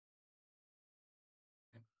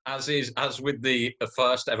as with the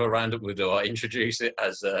first ever roundup we do, I introduce it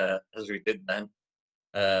as we did then.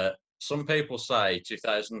 Some people say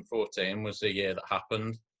 2014 was the year that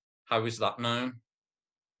happened. How is that known?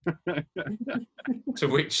 to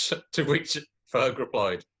which Ferg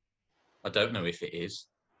replied, "I don't know if it is."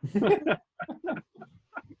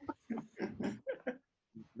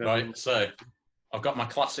 Right, so I've got my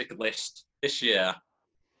classic list this year.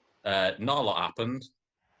 Not a lot happened,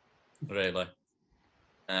 really.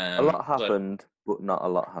 A lot happened, but not a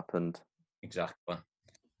lot happened. Exactly.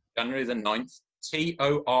 January the 9th,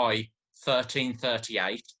 TOI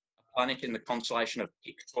 1338, a planet in the constellation of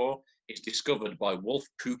Pictor, is discovered by Wolf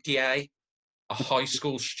Cukier, a high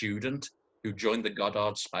school student who joined the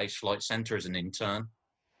Goddard Space Flight Center as an intern.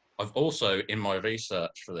 I've also, in my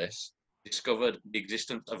research for this, discovered the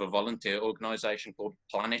existence of a volunteer organization called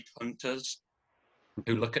Planet Hunters,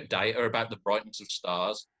 who look at data about the brightness of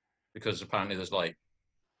stars, because apparently there's like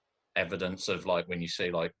evidence of like when you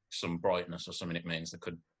see like some brightness or something, it means there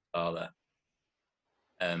could be a star there.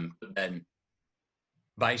 But then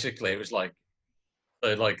basically it was like,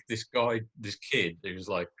 so like this kid who was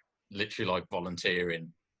like literally like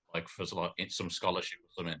volunteering like for like some scholarship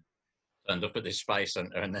or something, turned up at this space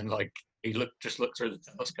center, and then like he just looked through the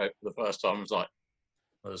telescope for the first time and was like,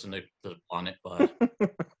 well, there's a planet there.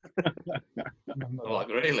 I'm like,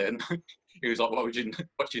 really? And he was like,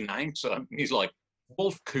 what's your name, son? And he's like,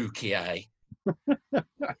 Wolf Cukier.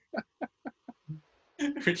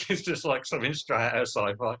 Which is just like something straight out of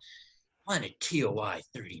sci-fi. Planet TOI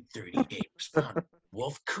 1338 was found.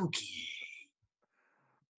 Wolf Cukier.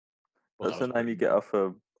 That's the name you get off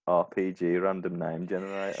a RPG random name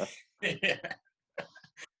generator. Yeah.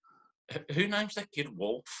 Who names their kid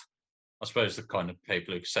Wolf? I suppose the kind of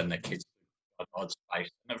people who send their kids to odd space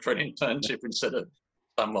for an internship instead of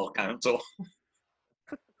Samuel Council.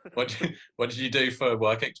 What did you do for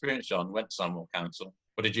work experience, John? Went to Samuel Council.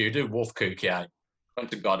 What did you do? Wolf Cukier.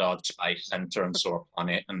 Went to Goddard Space Center and saw a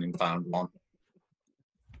planet and then found one.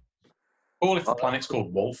 Cool if the planet's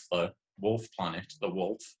called Wolf, though. Wolf Planet, the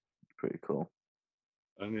Wolf. Pretty cool.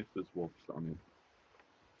 Only if there's wolves on it.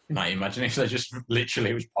 Mate, imagine if they just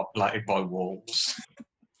literally was populated by wolves.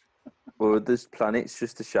 Well, this planet's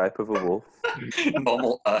just the shape of a wolf.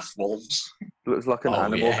 Normal Earth wolves. Looks like an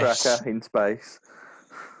animal cracker in space.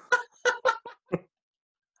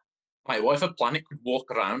 Mate, what if a planet could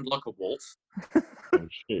walk around like a wolf? Oh,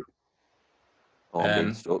 shit. I'm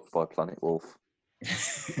being stalked by Planet Wolf.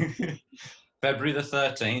 February the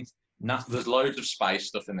 13th. There's loads of space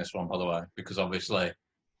stuff in this one, by the way, because obviously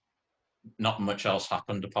not much else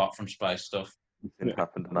happened apart from space stuff. It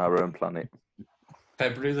happened on our own planet.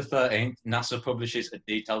 February the 13th, NASA publishes a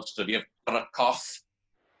detailed study of Krakow,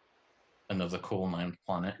 another cool named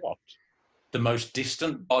planet. What? The most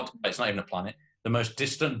distant body, it's not even a planet, the most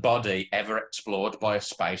distant body ever explored by a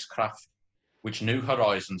spacecraft, which New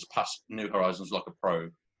Horizons like a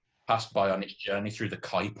probe, passed by on its journey through the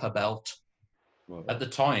Kuiper Belt. Well, At the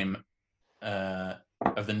time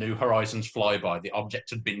of the New Horizons flyby, the object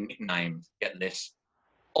had been nicknamed, get this,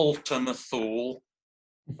 Ultima Thule.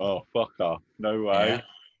 oh, fuck off. No way. Yeah.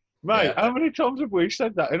 Mate, Yeah. how many times have we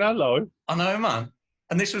said that in our life? I know, man.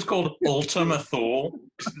 And this was called Ultima Thule.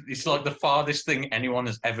 It's like the farthest thing anyone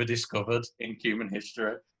has ever discovered in human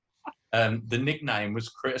history. The nickname was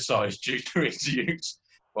criticised due to its use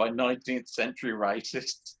by 19th century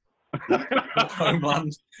racists, the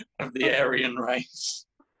homeland of the Aryan race.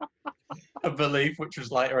 A belief which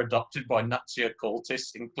was later adopted by Nazi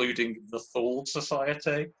occultists, including the Thule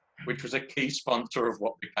Society, which was a key sponsor of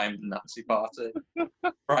what became the Nazi Party.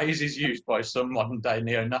 Phrase is used by some modern-day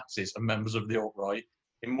neo-Nazis and members of the alt-right.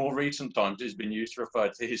 In more recent times, it has been used to refer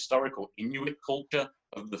to the historical Inuit culture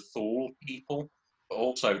of the Thule people, but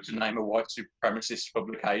also to name a white supremacist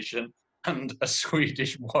publication and a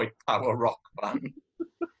Swedish white power rock band.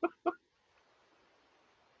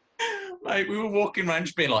 Mate, we were walking around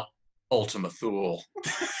just being like, Ultima Thule.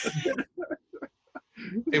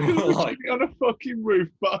 It was like on a fucking roof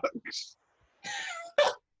box.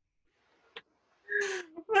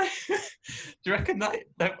 Do you reckon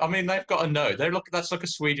they've got to know. That's like a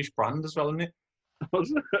Swedish brand as well, isn't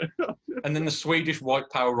it? And then the Swedish white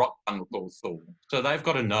power rock band were called Thule. So they've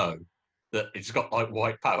got to know that it's got like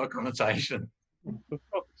white power connotation. For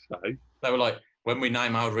fuck's sake. They were like, when we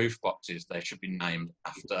name our roof boxes, they should be named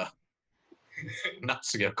after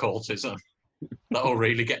Nazi occultism. That'll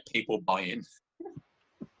really get people buying.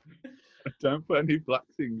 Don't put any black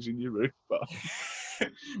things in your roof box.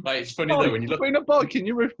 Mate, it's funny though when you look. Putting a bike in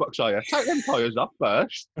your roof box, are you? Take them tyres off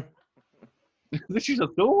first. This is a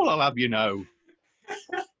Thule, I'll have you know.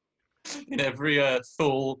 In every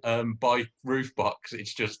Thule bike roof box,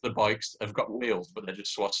 it's just the bikes have got wheels, but they're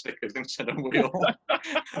just swastikas instead of wheels.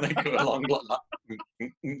 And they go along like that.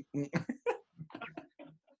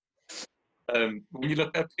 When you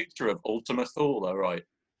look at a picture of Ultima Thule, though, right,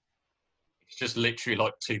 it's just literally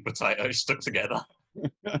like two potatoes stuck together.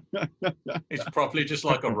 It's probably just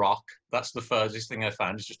like a rock. That's the furthest thing I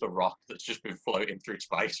found. It's just a rock that's just been floating through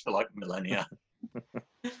space for like millennia.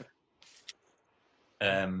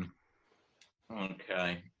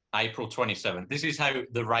 Okay. April 27th. This is how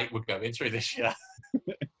the rate would go in through this year.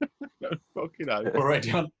 Fucking hell.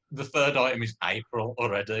 Already on the third item is April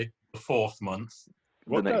already, the fourth month.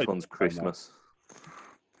 What the next day one's is that? Christmas.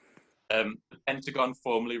 The Pentagon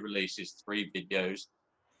formally releases 3 videos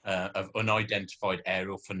of unidentified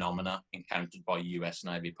aerial phenomena encountered by US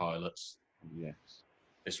Navy pilots. Yes.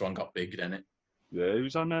 This one got big, didn't it? Yeah, he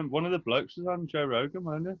was on one of the blokes was on Joe Rogan,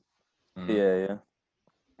 wasn't Mm.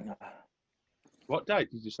 Yeah. What date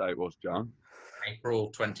did you say it was, John?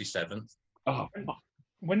 April 27th. Oh, fuck.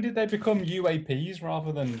 When did they become UAPs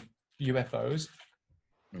rather than UFOs?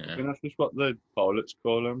 I Yeah. think that's just what the pilots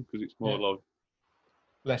call them, because it's more Yeah. like...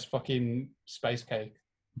 Less fucking space cake.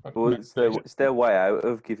 Fucking Well, mental. it's their way out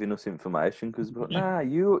of giving us information because, nah,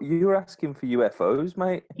 you were asking for UFOs,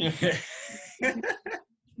 mate. Yeah.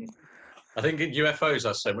 I think UFOs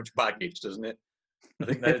has so much baggage, doesn't it? I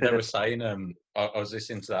think they were saying, I was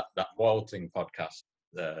listening to that Wild Thing podcast,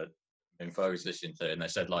 the Info was listening to, and they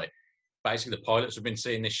said, like, basically the pilots have been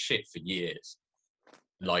seeing this shit for years,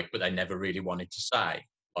 like, but they never really wanted to say,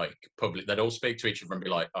 like, public. They'd all speak to each other and be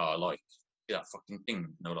like, oh, like, see that fucking thing?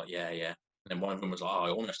 And they were like, yeah, yeah. And then one of them was like, oh, I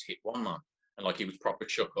almost hit one, man. And, like, he was proper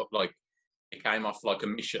shook up. Like, he came off, like,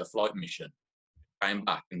 a flight mission, came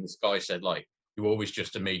back, and this guy said, like, you always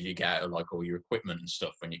just immediately get out of, like, all your equipment and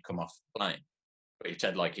stuff when you come off the plane. But he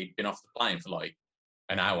said, like, he'd been off the plane for, like,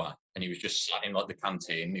 an hour, and he was just sat in, like, the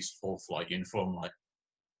canteen in his full flight uniform, like.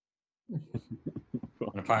 And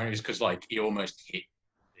apparently it's because, like, he almost hit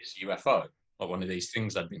this UFO, like one of these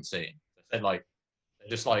things they'd been seeing. They said, like, they're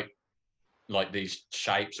just, like these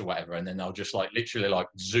shapes or whatever, and then they'll just, like, literally, like,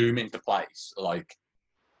 zoom into place, like,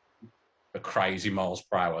 a crazy miles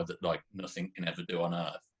per hour that, like, nothing can ever do on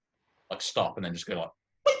Earth. Like, stop and then just go, like,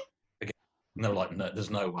 again. And they're like, no, there's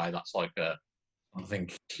no way that's, like, something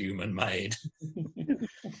human-made.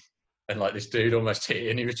 And, like, this dude almost hit,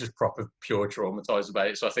 and he was just proper pure traumatized about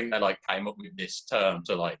it. So I think they, like, came up with this term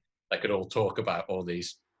to, like, they could all talk about all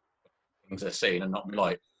these things they're seeing and not be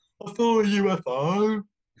like, I saw a UFO.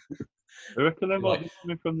 I reckon they might Like- be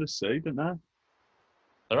coming from the sea, don't they?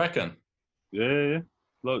 I reckon. Yeah.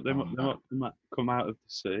 Like, they Oh, might come out of the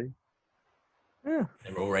sea. Yeah.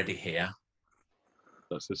 They're already here.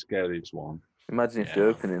 That's the scariest one. Imagine if Yeah. you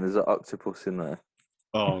open it and there's an octopus in there.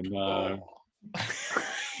 Oh, no.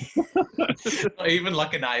 Not even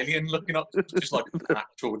like an alien looking up, just like an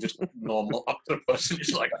actual, just normal octopus. And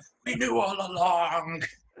it's like, we knew all along.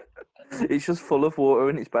 It's just full of water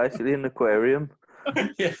and it's basically an aquarium.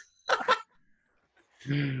 Yeah.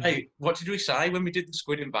 Hey, what did we say when we did the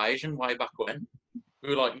squid invasion way back when? We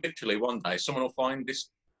were like, literally one day, someone will find this,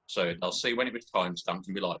 so they'll see when it was timestamped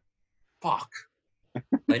and be like, fuck.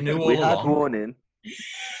 They knew all We had along. warning.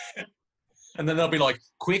 And then they'll be like,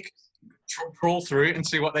 quick, crawl through it and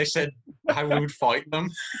see what they said, how we would fight them.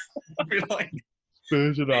 I'd be like,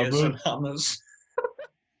 Spears and spears hammer. and hammers.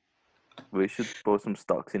 We should buy some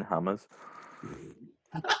stocks in hammers.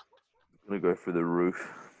 Gonna go through the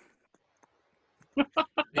roof.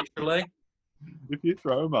 Literally. If you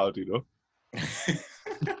throw them out enough.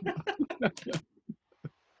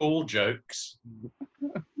 All jokes.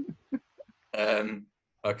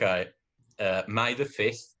 Okay. May the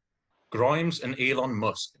 5th, Grimes and Elon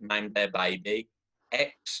Musk named their baby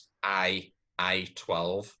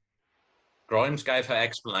XAA12. Grimes gave her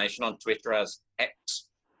explanation on Twitter as X,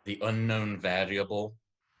 the unknown variable.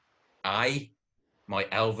 I, my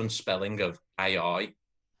elven spelling of AI,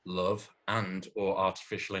 love, and or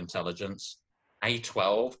artificial intelligence.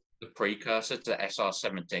 A12, the precursor to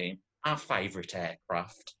SR-17, our favourite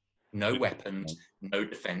aircraft. No weapons, no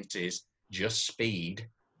defences, just speed.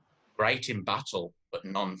 Great in battle, but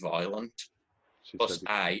non-violent. She Plus said,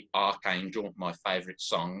 A, Archangel, my favourite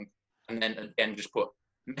song. And then again just put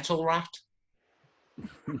Metal Rat.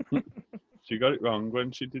 she got it wrong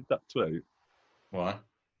when she did that tweet, Why?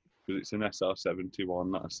 because it's an SR-71,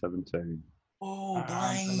 not a 17. Oh,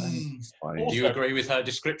 Blaines. Fine. Do you agree with her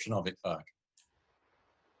description of it, Ferg?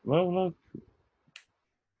 Well, look.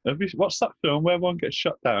 What's that film where one gets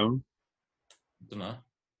shot down? Don't know.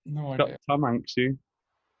 No Got idea. Tom Hanks in?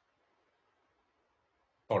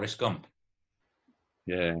 Forrest Gump.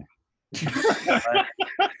 Yeah.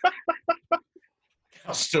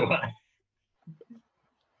 Castaway.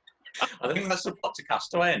 I think that's the plot to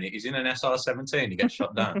Castaway, and he's in an SR-17. He gets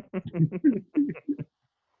shot down.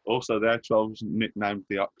 Also, their 12's nicknamed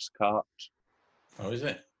the Ox Cart. Oh, is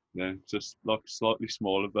it? Yeah, just like a slightly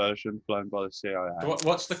smaller version flown by the CIA. So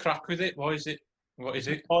what's the crack with it? Why is it? What is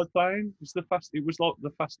it? Biplane. It's the fast. It was like the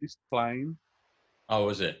fastest plane, Oh,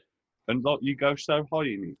 is it? and like you go so high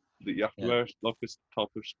in it that you have to Yeah. wear like a type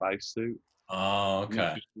of spacesuit, Oh, not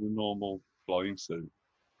okay. just the normal flying suit.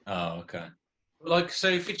 Oh, okay. Like, so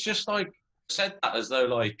if it's just like said that as though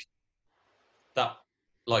like that,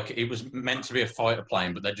 like it was meant to be a fighter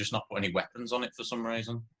plane, but they're just not put any weapons on it for some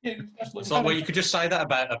reason. Yeah, that's It's like, well, you could just say that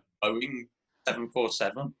about a Boeing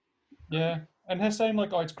 747. yeah, and they're saying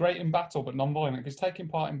like, oh, it's great in battle, but non-violent. Because taking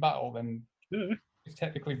part in battle, then Yeah, it's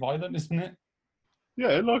technically violent, isn't it?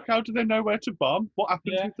 yeah. Like, how do they know where to bomb? What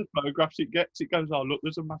happens Yeah. with the photographs it gets? It goes, oh look,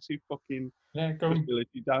 there's a massive fucking Yeah, go and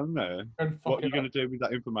facility down there. fuck What are you it going up. to do with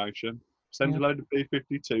that information? Send Yeah. a load of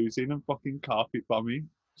B-52s in and fucking carpet bombing.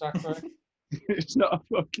 Exactly. It's not a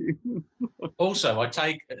fucking. Also, I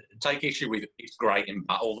take issue with it's great in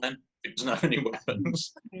battle. Then it doesn't have any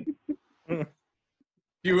weapons.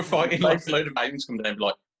 You were fighting like a load of aliens come down,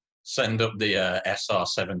 like send up the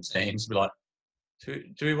SR-17s, be like, do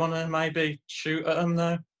we want to maybe shoot at them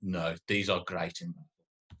though? No, these are great in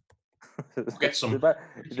battle. We'll get some They're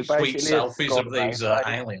sweet basically a selfies of Scott these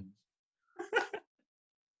Ryan. aliens.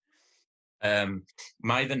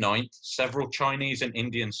 May the 9th, several Chinese and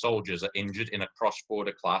Indian soldiers are injured in a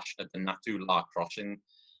cross-border clash at the Natu La crossing.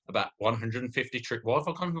 About 150 troops. What have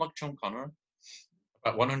I gone like Sean Connery?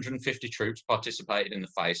 About 150 troops participated in the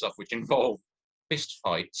face-off, which involved fist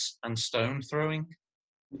fights and stone throwing.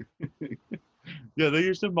 Yeah, they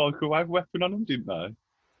used a microwave weapon on them, didn't they?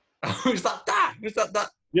 Oh, is that that? Is that that?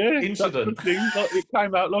 Yeah, Incident. That's the thing. Like, it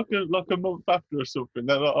came out like a month after or something.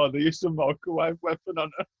 They're like, oh, they used a microwave weapon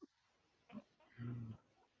on them.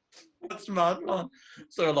 That's mad, man.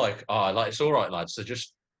 So like, like it's all right, lads.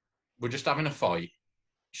 We're just having a fight.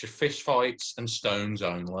 It's your fist fights and stones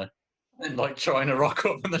only. And like trying to rock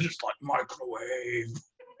up, and they're just like microwave.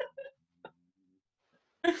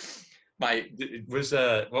 Mate, was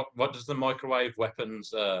what does the microwave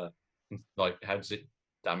weapons like? How does it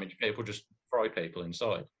damage people? Just fry people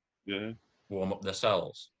inside, Yeah, warm up their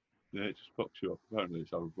cells. yeah, it just fucks you up. Apparently,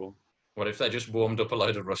 it's horrible. What if they just warmed up a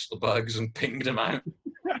load of Rustelbergs and pinged them out?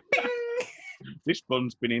 This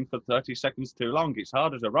bun's been in for 30 seconds too long. It's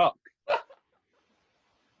hard as a rock.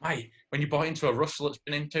 Mate, when you bite into a Russell that's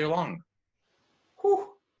been in too long, whew,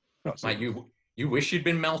 That's mate, it. you wish you'd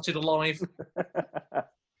been melted alive.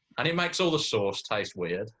 And it makes all the sauce taste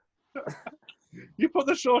weird. You put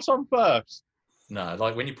the sauce on first. No,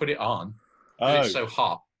 like when you put it on, Oh, it's so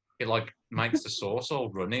hot, it like makes the sauce all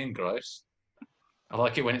runny and gross. I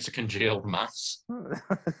like it when it's a congealed mass.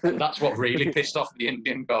 That's what really pissed off the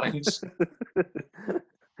Indian guys.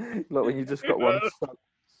 Like when you just got one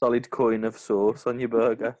solid coin of sauce on your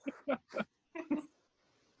burger.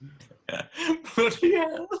 Bloody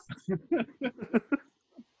hell.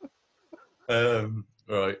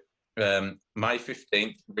 Right. May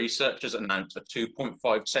 15th, researchers announced a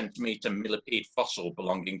 2.5 centimetre millipede fossil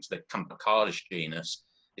belonging to the Campocardus genus,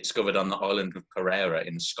 discovered on the island of Pereira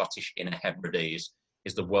in the Scottish Inner Hebrides,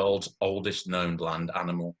 is the world's oldest known land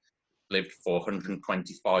animal. Lived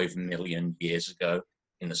 425 million years ago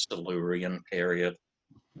in the Silurian period.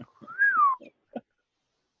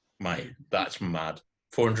 Mate, that's mad.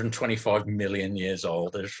 425 million years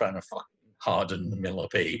old. They're just trying to fucking harden the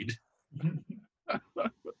millipede.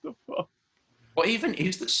 what the fuck? What even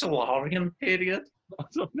is the Silurian period?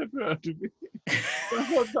 I've never heard of it.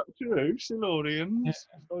 What's that true? Silurians. Yeah.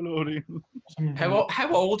 Silurian.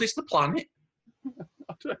 How old is the planet?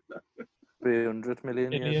 I don't know. 300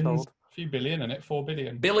 million years Billions, old. a few billion in it, 4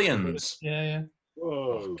 billion. Billions. Yeah, yeah.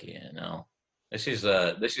 Whoa. Fucking hell. This is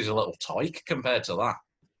a little tyke compared to that.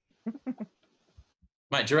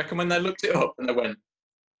 Mate, do you reckon when they looked it up and they went,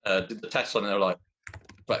 did the test on it, they were like,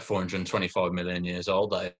 about 425 million years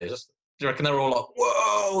old, that is. Do you reckon they were all like,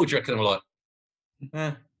 whoa? Do you reckon they were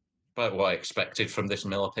like, about what I expected from this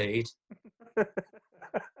millipede?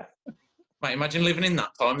 Mate, imagine living in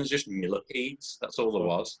that time, there's just millipedes. That's all there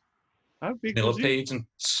was. How big was it? Millipedes and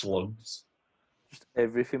slugs. Just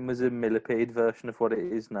everything was a millipede version of what it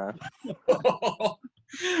is now.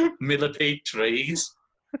 Millipede trees.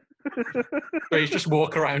 Trees just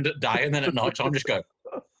walk around at day and then at night time just go.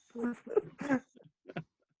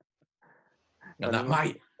 And that,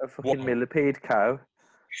 mate, A fucking what- millipede cow.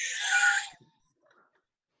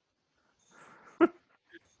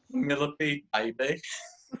 millipede baby.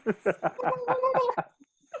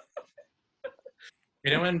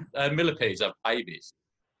 You know when millipedes have babies,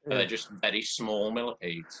 are Yeah. they just very small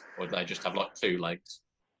millipedes, or do they just have like 2 legs?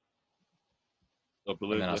 I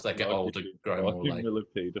believe then as they get older, grow more legs.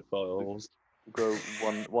 millipedophiles. Grow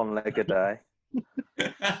one leg a day.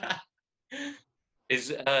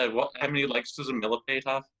 Is how many legs does a millipede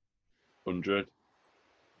have? 100. Is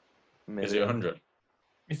it Million. 100?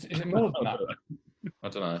 Is it more than that? I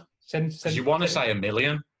don't know. Cent, Because you want to say a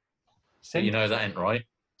million, but you know that ain't right.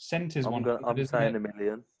 Cent is I'm 100, I'm isn't saying it? a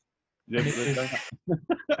million. Yeah, but It they is- don't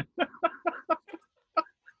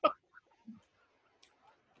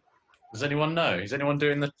Does anyone know? Is anyone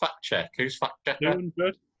doing the fact check? Who's fact checker?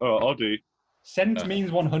 200. Oh, I'll do. Cent Uh.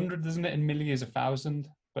 means 100, doesn't it? And milli is 1,000.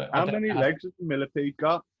 But I How doubt many it has- legs has the millipede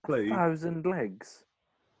got, please? 1,000 legs.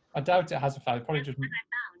 I doubt it has 1,000. Probably just.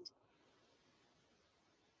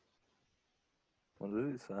 What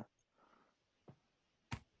did it say?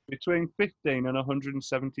 Between 15 and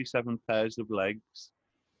 177 pairs of legs.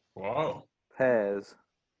 Wow. Pairs.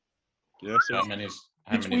 Yes, How many's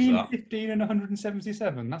that? Between 15 and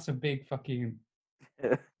 177. That's a big fucking.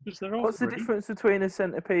 because they're all What's the free. difference between a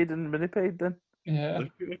centipede and a millipede then? Yeah.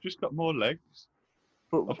 They've just got more legs.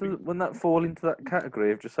 But I think- wouldn't that fall into that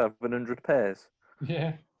category of just having 100 pairs?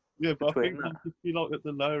 Yeah. Yeah, but I Between think if you like at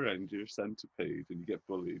the lower end, you're a centipede and you get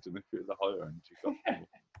bullied, and if you're at the higher end, you got more.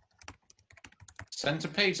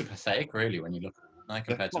 Centipedes are pathetic, really, when you look at them They're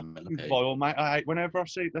compared to fucking millipedes. vile, mate. Whenever I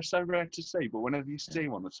see, they're so rare to see, but whenever you see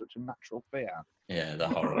one, there's such a natural fear. Yeah, they're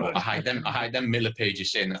horrible. I hate them. I hate them millipedes you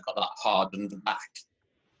see, and they've got that hardened back.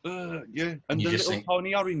 Yeah, and You the just little think-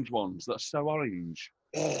 tiny orange ones that are so orange.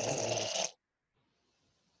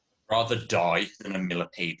 Rather die than a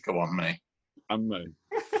millipede go on me. And me.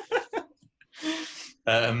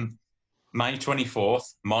 May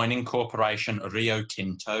 24th, mining corporation Rio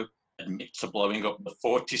Tinto admits to blowing up the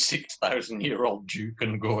 46,000-year-old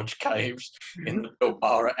Juukan Gorge caves in the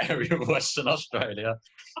Pilbara area of Western Australia.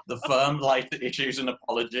 The firm later issues an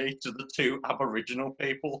apology to the 2 Aboriginal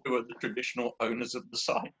people who are the traditional owners of the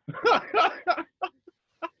site. I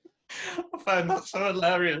found that so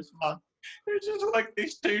hilarious, man. It's just like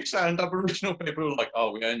these 2 sound Aboriginal people who are like,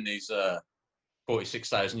 oh, we own these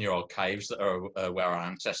 46,000-year-old caves that are where our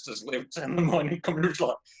ancestors lived, and the mining company was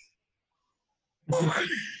like,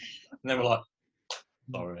 and they were like,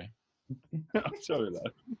 sorry. I'm sorry,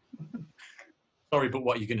 lad. Sorry, but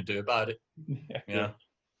what are you going to do about it? Yeah. Yeah.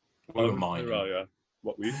 We were mining. Right, yeah.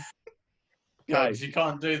 What we? Guys, you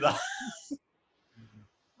can't do that.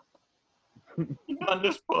 You can't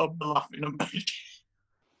just put up the laughing emoji.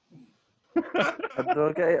 How do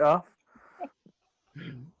I get it off?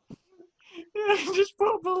 Just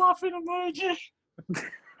put up the laughing emoji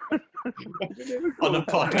on a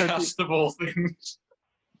podcast of all things.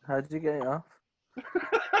 How did you get it off?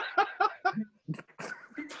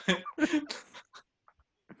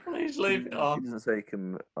 Please leave it He on. doesn't say he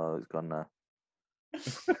can. Oh, it's gone now.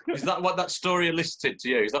 Is that what that story elicited to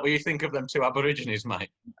you? Is that what you think of them 2 Aborigines, mate?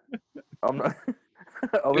 I'm not.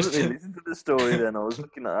 I wasn't really listening to the story then. I was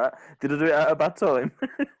looking at that. Did I do it at a bad time?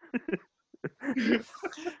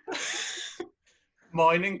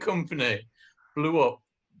 Mining company blew up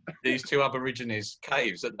these 2 Aborigines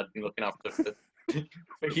caves that they'd been looking after for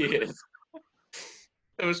years.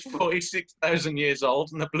 It was 46,000 years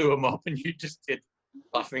old, and they blew them up, and you just did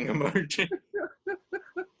laughing emoji.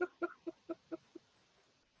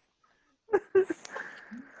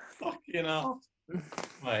 Fucking hell.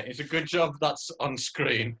 Mate, it's a good job that's on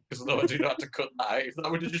screen, because otherwise you'd have to cut that out. If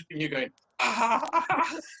that would have just been you going,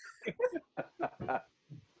 ah.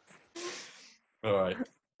 All right.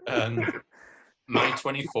 May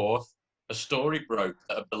 24th, a story broke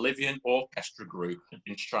that a Bolivian orchestra group had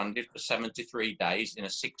been stranded for 73 days in a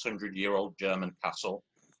 600-year-old German castle.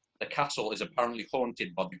 The castle is apparently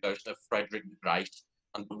haunted by the ghost of Frederick the Great,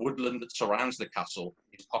 and the woodland that surrounds the castle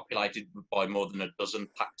is populated by more than a dozen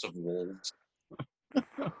packs of wolves.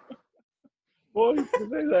 Why are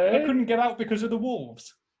they there? They couldn't get out because of the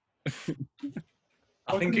wolves.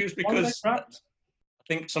 I think it was Why were they because trapped? I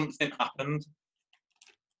think something happened,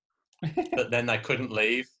 but then they couldn't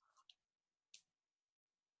leave.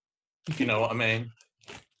 You know what I mean?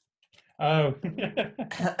 Oh.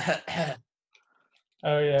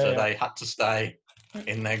 Oh, yeah. So yeah. they had to stay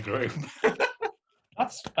in their group.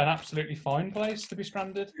 That's an absolutely fine place to be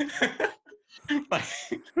stranded. Like,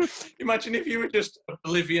 imagine if you were just a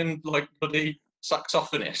Bolivian, like, bloody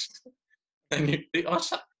saxophonist, and you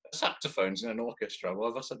saxophones in an orchestra. Why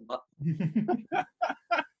have I said that?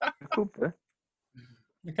 It could be.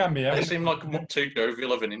 It can be, yeah. They seem like too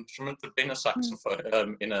jovial of an instrument to be in a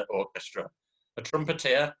saxophone in an orchestra. A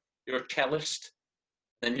trumpeter, you're a cellist,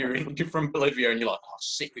 then you're from Bolivia, and you're like, oh,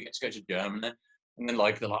 sick, we get to go to Germany. And then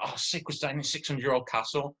like they're like, oh, sick, we're staying in a 600-year-old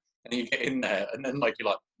castle. And you get in there, and then like you're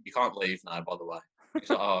like, you can't leave now, by the way. He's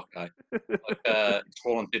like, oh, okay. Like, it's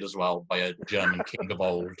haunted as well by a German king of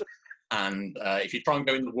old. And if you try and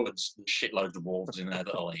go in the woods, there's shitloads of wolves in there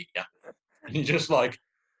that'll eat you. And you're just like,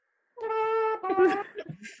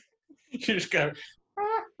 you just go.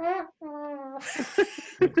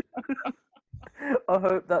 I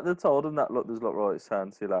hope that they told them that, look, there's not right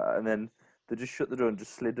sound, see that, and then they just shut the door and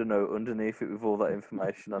just slid a note underneath it with all that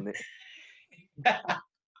information on it.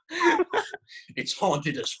 It's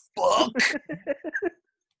haunted as fuck.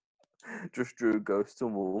 Just drew ghosts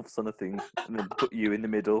and wolves on a thing and then put you in the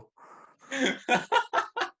middle.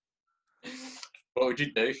 What would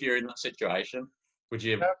you do if you're in that situation? Would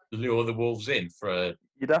you lure the wolves in for a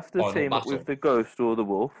You'd have to final team up battle? with the ghost or the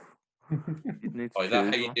wolf. You'd need to Is that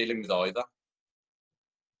how choose you're one. dealing with either?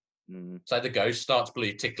 Say the ghost starts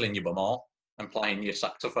tickling your bumhole and playing your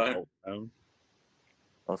saxophone.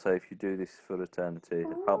 I'll say, if you do this for eternity,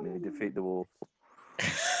 help me defeat the wolf.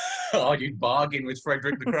 Oh, you'd bargain with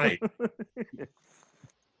Frederick the Great.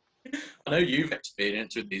 I know you've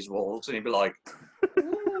experienced with these wolves, and you'd be like,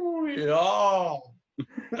 "Ooh, yeah."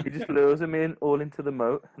 He just lures them in all into the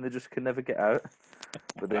moat, and they just can never get out.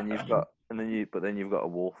 But then you've got, you've got a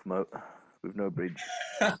wolf moat with no bridge.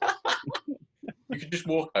 You could just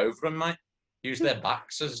walk over them, mate. Use their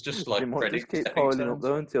backs as just like They might credit just keep stepping piling up stones.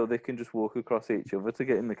 though until they can just walk across each other to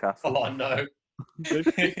get in the castle. Oh no! They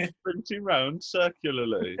keep sprinting round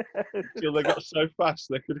circularly until they got so fast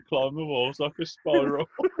they could climb the walls like a spiral.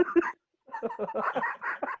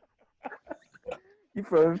 You're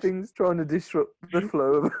throwing things, trying to disrupt the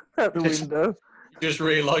flow out the window. You just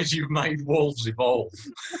realise you've made wolves evolve.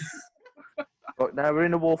 Right, now we're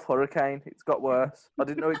in a wolf hurricane. It's got worse. I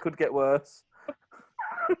didn't know it could get worse.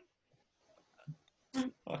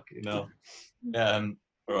 Fucking hell.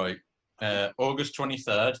 Right. August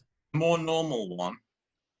 23rd. More normal one.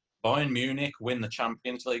 Bayern Munich win the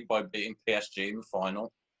Champions League by beating PSG in the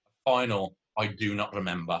final. Final, I do not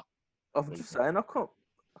remember. I'm just saying, I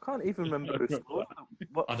can't even remember who scored.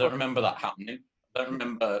 I don't remember that happening. I don't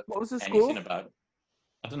remember What was the anything score? about it.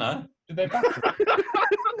 I don't know. Did they battle?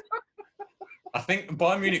 I think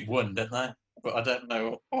Bayern Munich won, didn't they? But I don't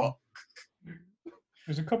know what. It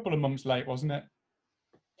was a couple of months late, wasn't it?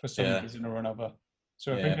 For some Yeah. reason or another.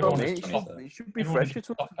 So I Yeah, think Well, everyone It was August top. should, it should be everyone fresh. was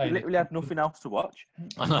You top literally have nothing else to watch.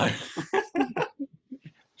 I know. I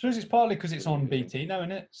suppose it's partly because it's on BT now,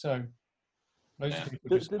 isn't it? So loads Yeah. of people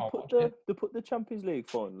They, just they can't put watch the it. they put the Champions League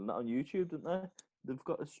final on YouTube, didn't they? They've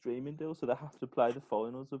got a streaming deal, so they have to play the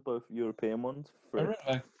finals of both European ones. Oh, really?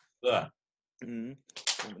 There. Mm.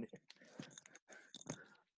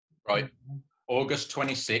 Right. August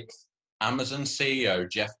 26th. Amazon CEO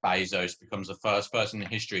Jeff Bezos becomes the first person in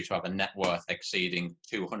history to have a net worth exceeding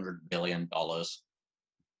 $200 billion. Fucking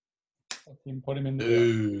put him in the bin.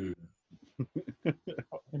 Ooh. Put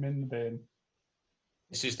him in the bin.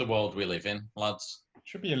 This is the world we live in, lads.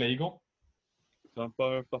 Should be illegal. Can't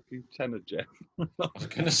buy a fucking tenner, Jeff. I was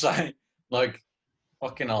going to say, like,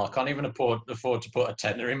 fucking hell, I can't even afford to put a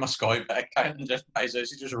tenner in my Sky Bet account, and Jeff Bezos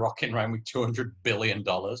is just rocking around with $200 billion.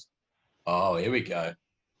 Oh, here we go.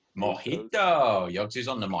 Mojito. Yogs is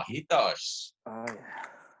on the mojitos. Oh, yeah.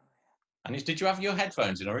 And did you have your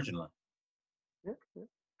headphones in originally? Yeah, yeah.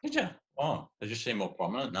 Did you? Oh, they just seem more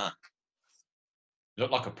prominent now. You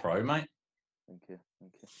look like a pro, mate. Thank you.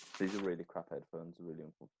 These are really crap headphones. They're really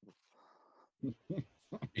uncomfortable.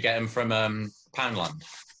 You get them from Poundland.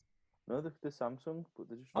 No, they're Samsung, but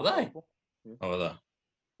they're just Are they? horrible. Oh, there.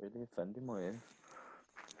 Really offending my ear.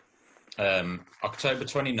 October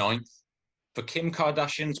 29th. For Kim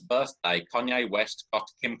Kardashian's birthday, Kanye West got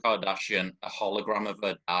Kim Kardashian a hologram of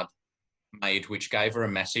her dad made, which gave her a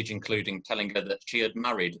message, including telling her that she had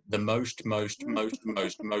married the most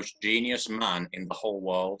genius man in the whole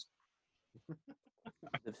world.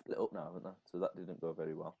 They've split up now, haven't they? So that didn't go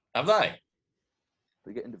very well. Have they?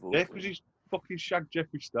 They're getting divorced. Yeah, because he's fucking shagged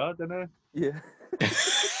Jeffree Star, didn't he? Yeah.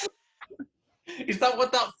 Is that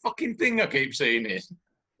what that fucking thing I keep seeing is?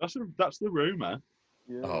 That's the rumour.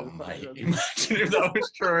 Yeah, Oh, apparently mate. Imagine if that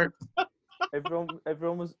was true.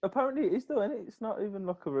 everyone was. Apparently, it is though, isn't it? It's not even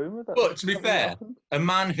like a rumor. But to be fair, a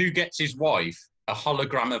man who gets his wife a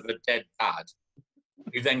hologram of a dead dad,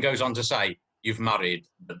 who then goes on to say, "You've married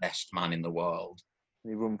the best man in the world."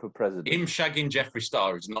 he run for president. Him shagging Jeffree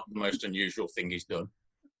Star is not the most unusual thing he's done.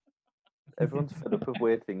 Everyone's fed up of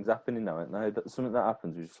weird things happening now, aren't they? Something that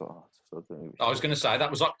happens, we just like, oh, I don't give a I was shit. going to say that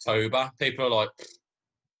was October. People are like,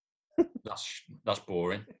 that's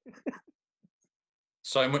boring.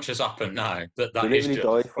 So much has happened now that We is literally just.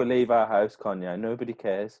 die if we leave our house, Kanye. Nobody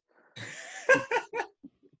cares.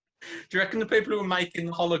 Do you reckon the people who were making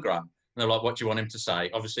the hologram, they're like, what do you want him to say?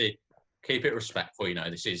 Obviously, keep it respectful, you know,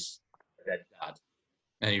 this is a dead dad.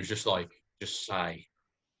 And he was just like, just say,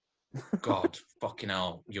 God, fucking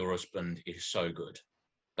hell, your husband is so good.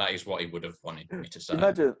 That is what he would have wanted me to say.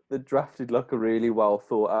 Imagine they drafted like a really well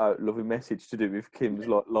thought out loving message to do with Kim's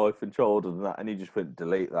like life and childhood and that, and he just went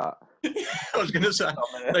delete that. I was going to say,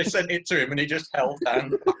 they sent it to him and he just held down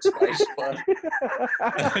the backspace button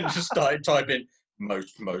and then just started typing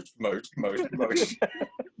most.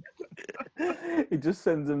 He just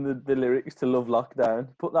sends them the lyrics to Love Lockdown.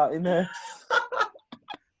 Put that in there.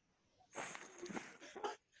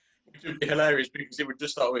 Which would be hilarious because it would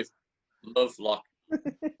just start with love lockdown.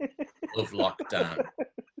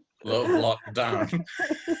 Love lockdown.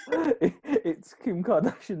 It's Kim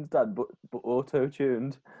Kardashian's dad, but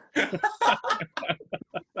auto-tuned.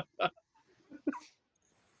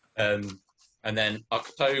 And then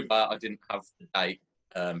October, I didn't have the date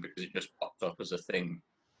because it just popped up as a thing.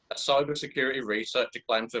 A cybersecurity researcher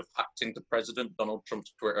claims to have hacked into President Donald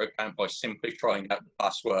Trump's Twitter account by simply trying out the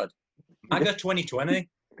password MAGA 2020.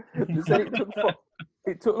 They said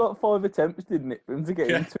it took like 5 attempts, didn't it, for him to get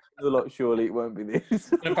into it? They're like, surely it won't be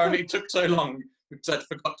this. And apparently it took so long, it said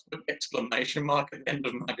forgot to put the exclamation mark at the end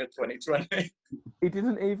of MAGA 2020. He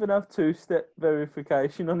didn't even have 2-step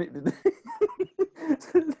verification on it, did he?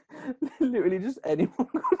 Literally, just anyone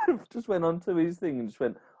could have just went onto his thing and just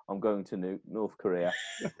went, I'm going to North Korea.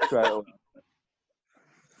 Straight away.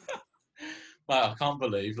 Wow, I can't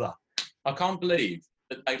believe that. I can't believe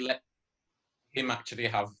that they let him actually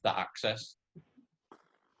have that access.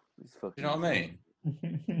 Do you know what I mean?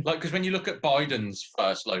 Like, because when you look at Biden's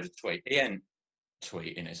first load of tweets, he ain't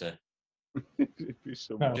tweeting, is it? Do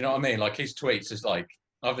you know what I mean? Like, his tweets is like,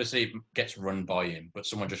 obviously it gets run by him, but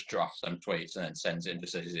someone just drafts them tweets and then sends it and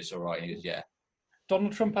just says, is this all right? And he goes, yeah.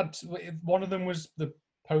 Donald Trump had one of them was the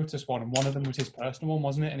POTUS one, and one of them was his personal one,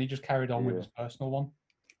 wasn't it? And he just carried on with his personal one.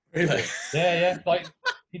 Really? Yeah. Like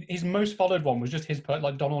his most followed one was just his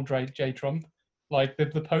like Donald J. Trump. Like the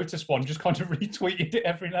POTUS one, just kind of retweeted it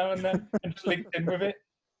every now and then and just linked in with it.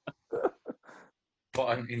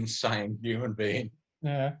 What an insane human being.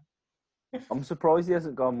 Yeah. I'm surprised he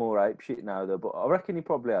hasn't gone more ape shit now, though. But I reckon he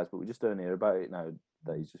probably has. But we just don't hear about it now.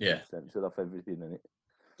 That he's just censored off everything in it.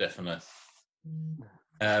 Definitely.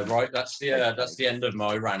 Right, that's the end of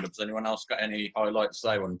my roundup. Has anyone else got any highlights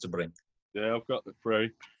they wanted to bring? Yeah, I've got the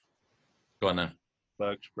 3. Go on then.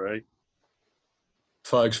 Ferg's 3.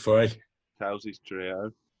 Ferg's 3. Towsie's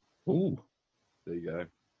trio. Ooh. There you go.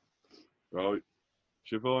 Right.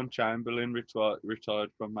 Siobhan Chamberlain retired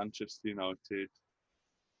from Manchester United.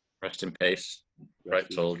 Rest in peace.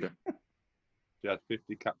 Great soldier. She had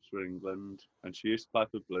 50 caps for England, and she used to play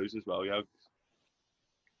for Blues as well, Yogs.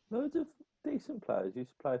 Loads of decent players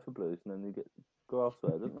used to play for Blues, and then they go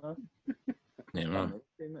elsewhere, don't they? Yeah, man.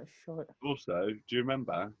 Also, do you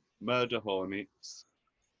remember Murder Hornets?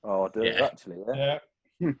 Oh, I do, actually, yeah.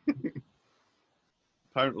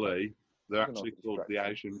 Apparently, they're They're actually not called the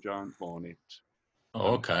distracting. Asian giant hornet.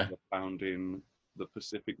 Oh, okay. They're found in the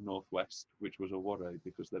Pacific Northwest, which was a worry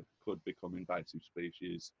because they could become invasive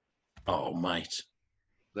species. Oh, mate.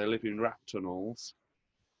 They live in rat tunnels,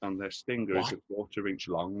 and their stinger is a 1/4 inch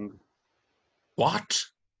long. What?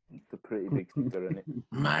 It's a pretty big stinger, isn't it?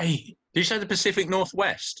 Mate. Did you say the Pacific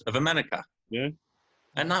Northwest of America? Yeah.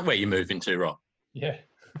 And that where you're moving to, Rob? Yeah.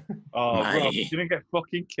 Oh, Mate. Rob, you didn't get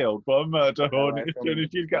fucking killed by a murder hornet as soon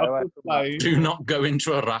as you get off the plane. Do not go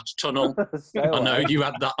into a rat tunnel. Stay I know away. you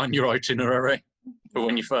had that on your itinerary for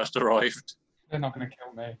when you first arrived. They're not going to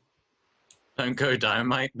kill me. Don't go down,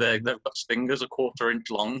 mate. They've got stingers 1/4 inch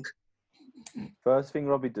long. First thing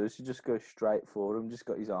Robbie does, he just goes straight for him. Just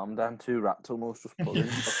got his arm down, 2 rat tunnels, just pulling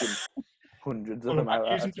fucking hundreds of them out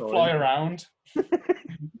Use at them a to time. fly around.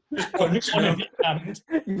 Just punch One in them. each hand.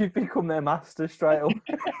 You become their master straight away.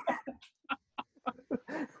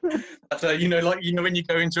 That's, when you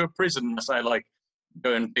go into a prison, they say, like,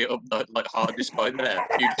 go and beat up the hardest guy there.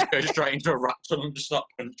 You just go straight into a rat tunnel and just start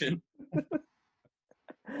punching.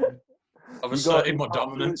 I've asserted my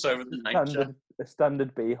dominance over the nature. A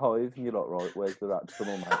standard beehive, and you're like, right, where's the rat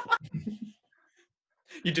tunnel, mate?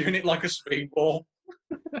 You're doing it like a speedball.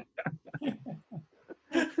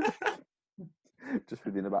 Just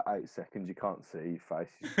within about 8 seconds, you can't see your face.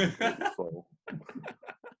 is completely full.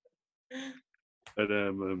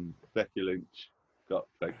 And Becky Lynch got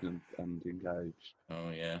pregnant and engaged. Oh,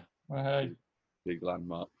 yeah. Well, hey. Big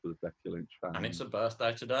landmark for the Becky Lynch fans. And it's a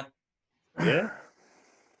birthday today. Yeah.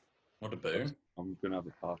 What a boon. I'm going to have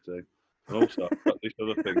a party. And also, I've got this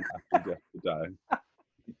other thing that happened yesterday.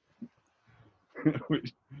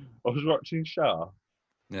 Which, I was watching Shah,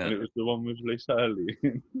 Yeah. and it was the one with Liz Hurley.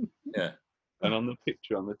 Yeah. And on the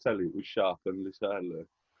picture on the telly, it was Sharp and Liz Hurley.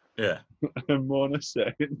 Yeah. And Mona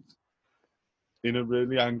said, in a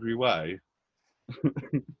really angry way,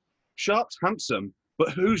 Sharp's handsome,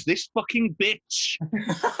 but who's this fucking bitch?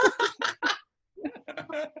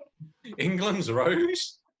 England's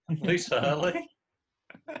Rose, Lisa Hurley.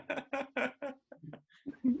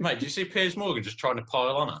 Mate, did you see Piers Morgan just trying to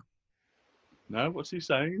pile on her? No, what's he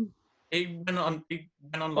saying? He went on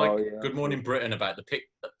like Oh, yeah. Good Morning Britain about the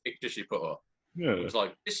picture she put up. Yeah. It was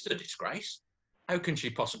like, this is a disgrace. How can she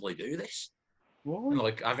possibly do this? What? And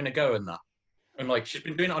like having a go in that. And like she's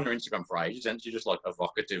been doing it on her Instagram for ages, and she just like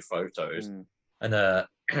evocative photos. Mm. And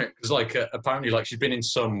it's like apparently like she's been in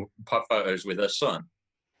some photos with her son.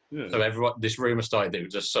 Yeah. So everyone, this rumor started that it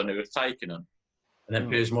was her son who was taking them. And then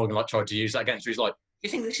Piers Morgan like tried to use that against her. He's like, do you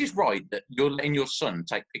think this is right that you're letting your son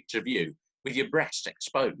take a picture of you with your breasts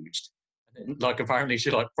exposed? And then, like apparently she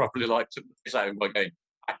like properly like took this out by going,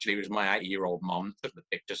 actually it was my 80-year-old mom took the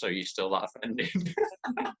picture, so you're still that offended.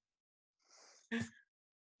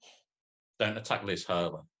 Don't attack Liz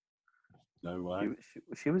Hurley. No way.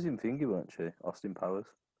 She was in Thingy, weren't she? Austin Powers.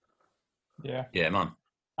 Yeah. Yeah, man.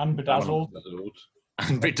 And Bedazzled.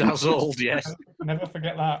 And Bedazzled, yes. Never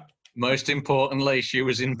forget that. Most importantly, she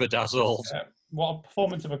was in Bedazzled. Yeah. What a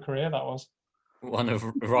performance of a career that was. One of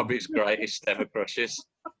Robbie's greatest ever crushes.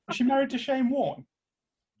 Was she married to Shane Warne?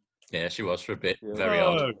 Yeah, she was for a bit. Yeah. Very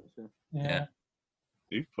Oh. odd. Yeah.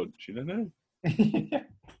 He's punching, isn't he?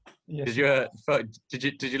 Yes.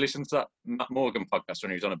 Did you listen to that Matt Morgan podcast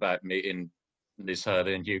when he was on about meeting Liz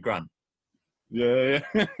Hurley and Hugh Grant? Yeah.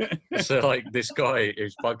 So like this guy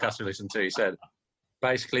whose podcast we listened to, he said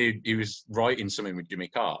basically he was writing something with Jimmy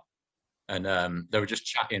Carr, and they were just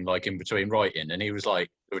chatting like in between writing, and he was like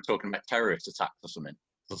they were talking about terrorist attacks or something.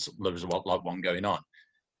 There was like one going on.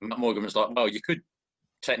 And Matt Morgan was like, "Well, you could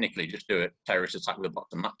technically just do a terrorist attack with a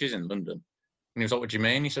box of matches in London." And he was like, "What do you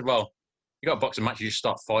mean?" He said, "Well, you got a box of matches, you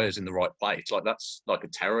start fires in the right place. Like that's like a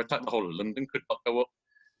terror attack. The whole of London could go up."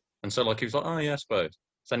 And so like he was like, "Oh yeah, I suppose."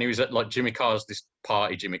 So then he was at like Jimmy Carr's this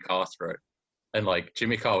party Jimmy Carr threw, and like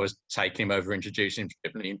Jimmy Carr was taking him over, introducing him to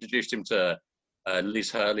people, and he introduced him to Liz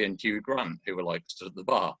Hurley and Hugh Grant, who were like stood at the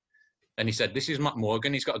bar. And he said, "This is Matt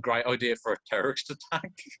Morgan. He's got a great idea for a terrorist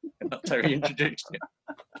attack." And that's how he introduced him.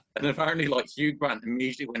 And apparently, like Hugh Grant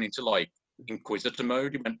immediately went into like inquisitor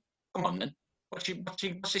mode. He went, "Come on then, what's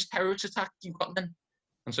this terrorist attack you've got then?"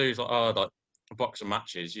 And so he was like, "Oh, like a box of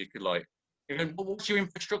matches. You could like, you know, well, what's your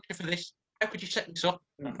infrastructure for this? How could you set this up?"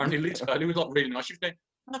 And apparently, Liz Hurley was like really nice. She was going,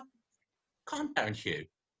 "Oh, calm down, Hugh.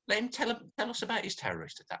 Let him tell us about his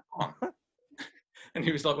terrorist attack. Come on." And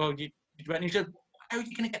he was like, "Well, and he said, how are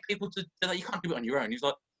you going to get people to do that? You can't do it on your own." He's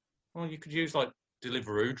like, "Well, you could use like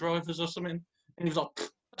Deliveroo drivers or something." And he was like,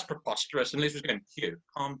 "That's preposterous." And Liz was going, "Hugh,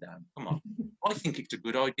 calm down. Come on. I think it's a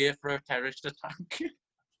good idea for a terrorist attack."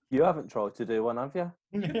 You haven't tried to do one, have you?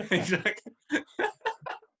 Exactly.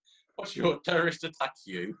 What's your terrorist attack,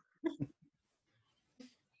 Hugh?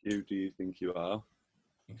 Who do you think you are?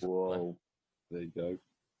 Whoa. There you go.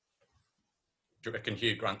 Do you reckon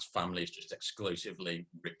Hugh Grant's family is just exclusively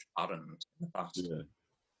rich barons in the past? Yeah.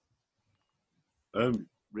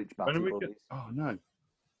 Rich When batty are we bodies. Oh no.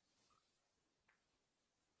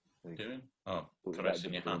 Doing? Oh, Thought you caress might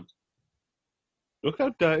in your be hand. Look how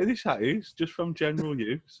dirty this hat is, just from general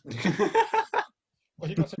use. Well,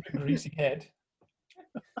 you've got such a greasy head.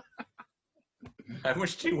 How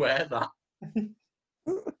much do you wear that?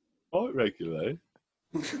 Quite regularly.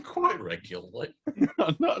 Quite regularly.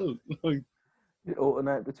 Not like You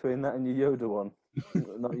alternate between that and your Yoda one.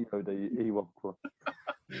 Not Yoda, your Ewok one.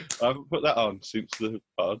 I haven't put that on since the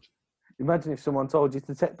pod. Imagine if someone told you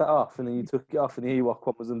to take that off and then you took it off and the Ewok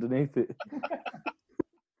one was underneath it.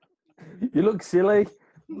 You look silly.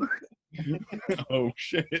 Oh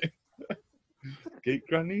shit. Geek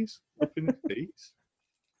grannies up in the seats.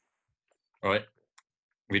 Right.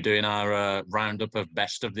 We're doing our roundup of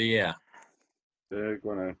best of the year. Yeah,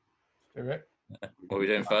 go on now. Do it. What are we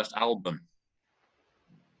doing first? Album.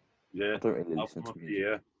 Yeah. I don't really listen Album to of the music.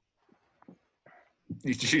 year.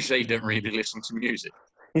 Did you say you don't really listen to music?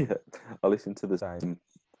 Yeah, I listen to the same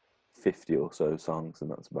 50 or so songs and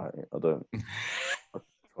that's about it. I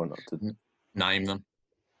try not to. Name them.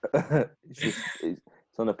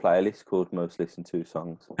 It's on a playlist called Most Listened To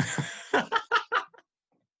Songs.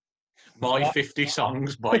 My 50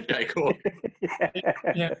 Songs by J. Cole.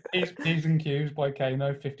 Yeah, P's and Q's by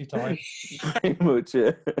Kano 50 times. Pretty much,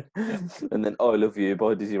 yeah. And then I Love You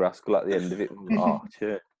by Dizzy Rascal at the end of it. Oh,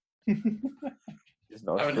 yeah. It's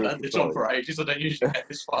nice. I haven't for had this on everybody. for ages. I don't usually get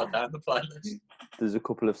this far down the playlist. there's a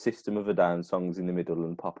couple of System of a Down songs in the middle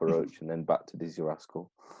and Papa Roach, and then back to Dizzy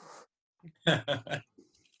Rascal. My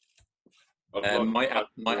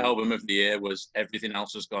album of the year was Everything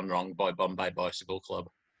Else Has Gone Wrong by Bombay Bicycle Club.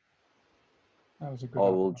 That was a good I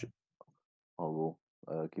album. will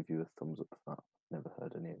give you a thumbs up for that. Never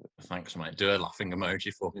heard any of it. Thanks, mate. Do a laughing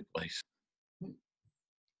emoji for me, please.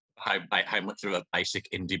 How much of a basic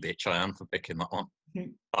indie bitch I am for picking that one.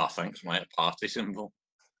 Oh, thanks, mate. Party symbol.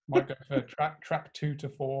 Might go for track 2 to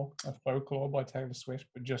 4 of Folklore by Taylor Swift,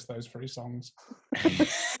 but just those 3 songs.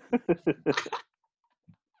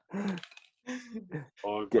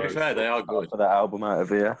 Oh, To be fair, they are good. For that album out of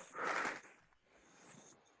here.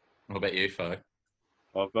 What about you, Fo?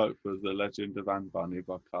 I vote for The Legend of Anne Bonny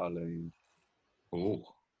by Carleen. Ooh.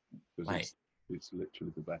 Because Mate. it's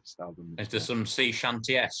literally the best album. Is there some sea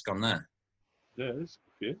shanty-esque on there? Yeah, there's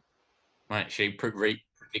a few. Mate, she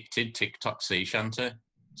predicted TikTok sea shanty.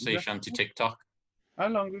 Sea shanty TikTok. How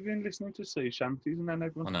long have we been listening to sea shanties and then I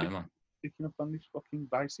everyone's know, man. picking up on this fucking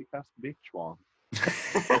basic ass bitch one?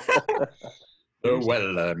 The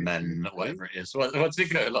Weller Men, whatever it is. What's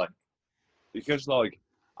it go like? Because like,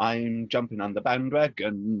 I'm jumping on the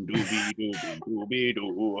bandwagon, doobie doobie doobie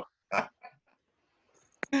doo.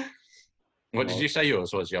 What did you say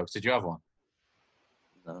yours was, Yogs? Did you have one?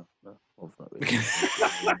 No, I've not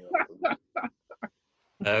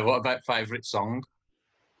really. What about favourite song?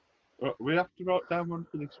 We have to write down one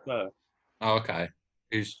for this first. Oh, okay.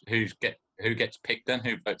 Who gets picked then?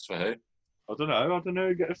 Who votes for who? I don't know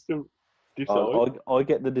who gets to decide. I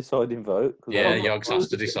get the deciding vote. Yeah, Yogs has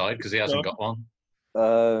to decide because he hasn't got one.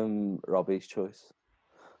 Robbie's choice.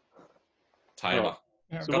 Taylor.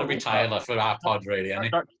 Yeah, It's got to be Taylor for our pod, really, hasn't it?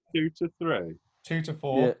 Track 2 to 3. 2 to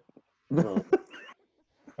 4 Yeah.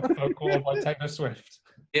 of Folklore by Taylor Swift.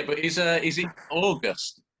 Yeah, but is it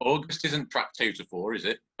August? August isn't track 2 to 4, is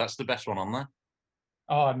it? That's the best one on there.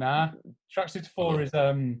 Oh, nah. Track 2 to 4 is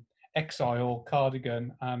Exile,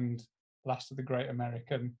 Cardigan, and Last of the Great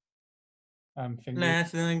American Fingers.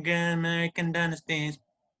 Last of the Great American Dynasties.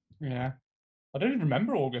 Yeah. I don't even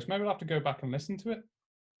remember August. Maybe I'll have to go back and listen to it.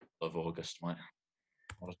 Love August, mate.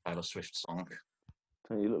 What a Taylor Swift song.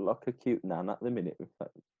 You look like a cute nan at the minute with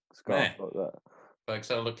that scarf Yeah. like that. Thanks,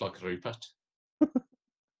 I look like Rupert.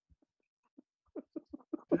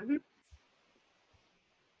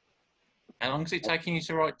 How long is it taking you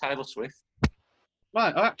to write Taylor Swift?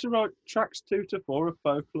 Right, I had to write tracks 2 to 4 of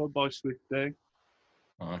Folklore by Swifty.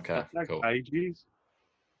 Oh, okay, That takes cool. ages.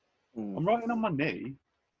 I'm writing on my knee.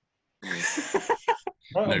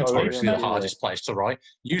 Right, Notoriously the yeah. hardest place to write.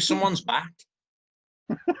 Use someone's back.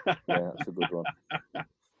 Yeah, that's a good one.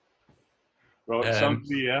 Right, song of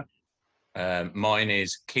the year. Mine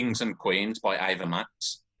is Kings and Queens by Ava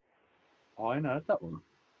Max. Oh, I know that one.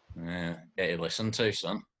 Yeah, get you listen to,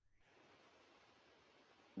 son.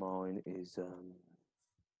 Mine is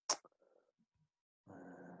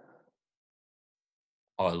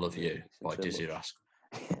I Love You Listen by so Dizzy much.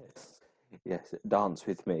 Rascal. yes, Dance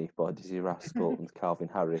With Me by Dizzy Rascal and Calvin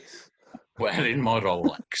Harris. Wearing My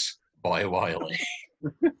Rolex by Wiley.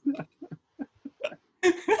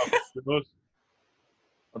 Yours?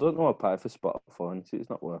 I don't know what I pay for Spotify, and it's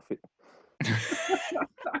not worth it.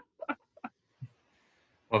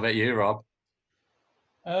 What about you, Rob?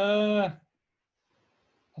 I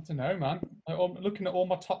don't know, man. I'm looking at all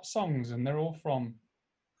my top songs, and they're all from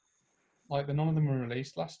none of them were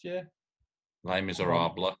released last year. Les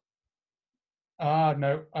Miserables. Ah,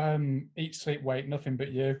 no. Eat, Sleep, Wait, Nothing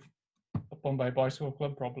But You. The Bombay Bicycle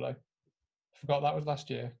Club, probably. Forgot that was last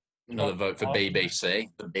year. Another vote for BBC.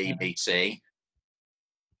 The BBC.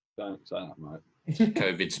 Don't say that, mate.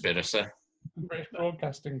 COVID-spiracy. British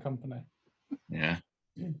Broadcasting Company. Yeah.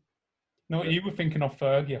 Know what you were thinking of,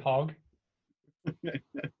 Ferg, you hog?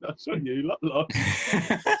 That's what you lot like.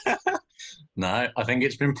 No, I think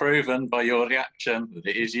it's been proven by your reaction that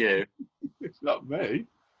it is you. It's not me.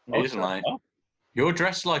 It is, mate. You're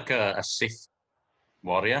dressed like a Sith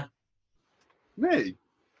warrior. Me?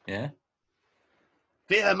 Yeah.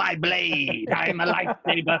 Fear my blade. I'm a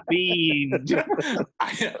lightsaber fiend.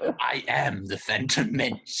 I am the Phantom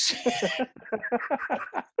Mince.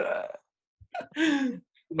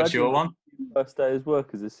 What's your one? First day of work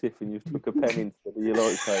as a Sith and you've took a pen instead of your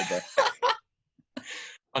lightsaber.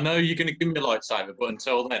 I know you're going to give me a lightsaber, but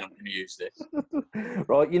until then, I'm going to use this.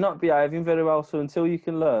 Right, you're not behaving very well, so until you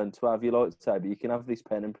can learn to have your lightsaber, you can have this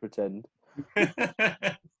pen and pretend.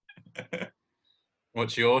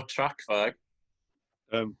 What's your track, Ferg?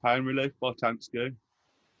 Pain Relief by Tansky.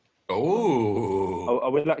 Oh, I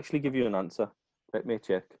will actually give you an answer. Let me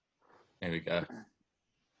check. here we go.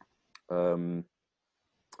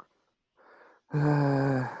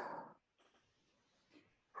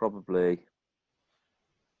 Probably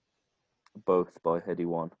both by Heady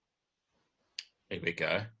One. Here we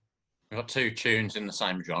go. We've got two tunes in the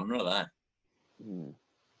same genre there. Hmm.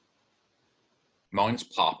 Mine's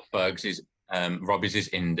pop. Ferg's is Robbie's is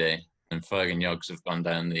indie, and Ferg and Yogs have gone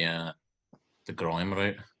down the grime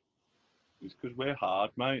route. It's because we're hard,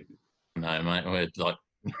 mate. No, mate, we're like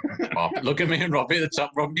pop. Look at me and Robbie at the top.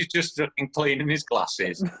 Robbie's just fucking cleaning his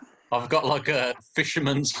glasses. I've got like a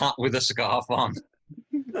fisherman's hat with a scarf on.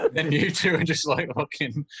 Then you two are just like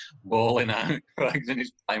fucking walling out. Ferg's in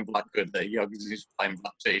his plain black hoodie, Yogs in his plain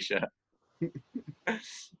black t-shirt. Who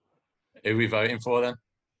are we voting for then?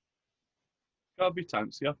 Gotta be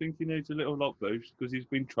Tansy. I think he needs a little lot boost because he's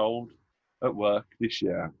been trolled at work this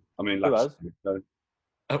year. I mean, Who last has? year. So,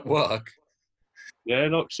 At work? yeah,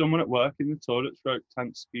 like someone at work in the toilet wrote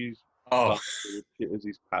Tansky's Oh, shit as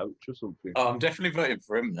his pouch or something. I'm definitely voting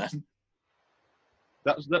for him then.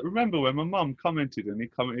 That. Remember when my mum commented and he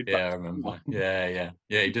commented Yeah, I back? remember. Yeah.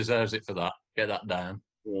 He deserves it for that. Get that down.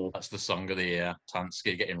 Yeah. That's the song of the year.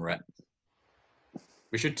 Tansky getting wrecked.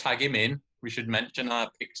 We should tag him in. We should mention our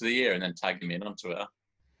picks of the year and then tag him in on Twitter.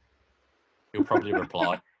 He'll probably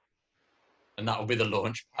reply. And that'll be the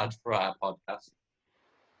launch pad for our podcast.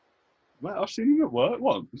 Mate, I've seen him at work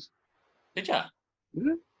once. Did ya?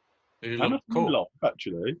 Yeah. He And I've looked seen him cool. live,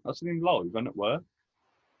 actually. I've seen him live and at work.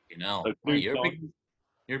 You know, So, mate, two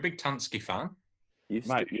you're a big Tansky fan. You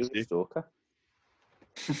Mate, you're a you- stalker.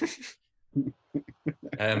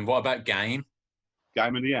 What about game?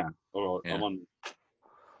 Game of the year. All right, Yeah. I'm on.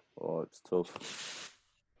 Oh, it's tough.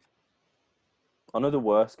 I know the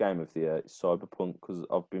worst game of the year is Cyberpunk because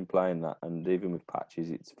I've been playing that, and even with patches,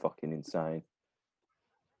 it's fucking insane.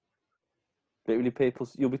 Literally,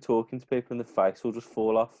 you'll be talking to people, and the face will just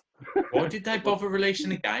fall off. Why did they bother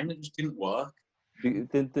releasing a game that just didn't work?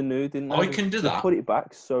 The new didn't. I they? can do They've that. put it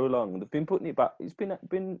back so long. They've been putting it back. It's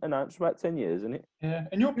been announced for about 10 years, isn't it? Yeah,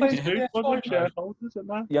 and you're playing Yeah. Who PS5 was the now. shareholders at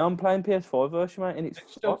that? Yeah, I'm playing PS5 version, mate, and it's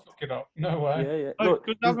Still fucked. fuck it up. No way. Yeah, yeah. Oh, Look,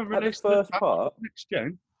 because they haven't at the released first patch part. next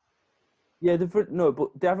gen. Yeah, no, but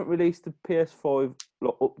they haven't released the PS5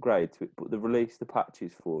 upgrade to it, but they've released the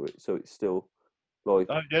patches for it, so it's still like.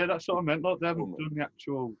 Oh, yeah, that's what I meant. Like, they haven't done the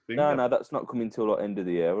actual thing. No, that's not coming till like end of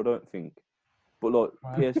the year, I don't think. But like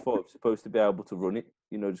Wow. PS5 is supposed to be able to run it,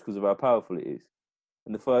 just because of how powerful it is.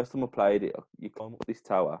 And the first time I played it, you climb up this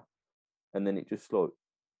tower, and then it just like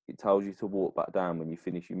it tells you to walk back down when you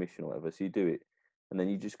finish your mission or whatever. So you do it, and then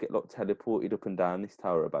you just get like teleported up and down this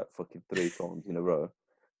tower about fucking 3 times in a row.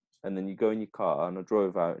 And then you go in your car, and I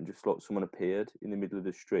drove out, and just like someone appeared in the middle of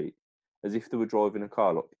the street, as if they were driving a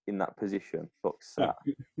car like in that position, like sat.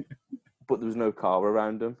 But there was no car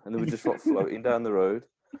around them, and they were just like floating down the road.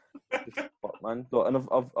 Just fuck, man. Like, and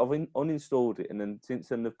I've uninstalled it, and then since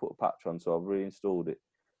then they've put a patch on, so I've reinstalled it,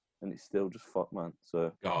 and it's still just fuck, man.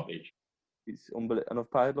 So Garbage. it's unbelievable, and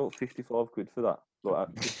I've paid like 55 quid for that. Like,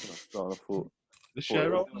 at Christmas, so I thought, The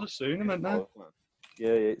shareholders are soon, aren't they?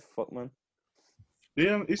 yeah, it's fuck, man.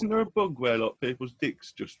 Yeah, isn't there a bug where like people's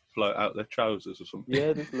dicks just float out their trousers or something?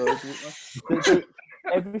 Yeah, there's loads of it.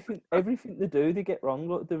 Everything they do, they get wrong.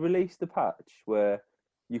 Like, they released a patch where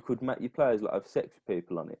you could make your players like have sex with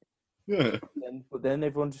people on it. Yeah. But then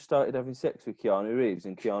everyone just started having sex with Keanu Reeves,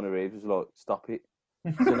 and Keanu Reeves was like, "Stop it!"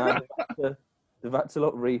 So now they've had to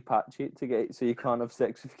like repatch it to get it so you can't have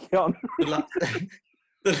sex with Keanu.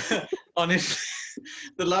 Honestly,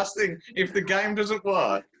 the last thing, if the game doesn't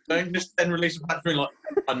work, don't just then release a patch being like,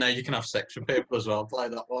 "Oh no, you can have sex with people as well." Play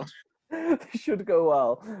that one. They should go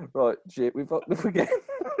well. Right, shit, we fucked up again.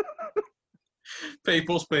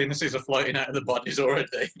 People's penises are floating out of the bodies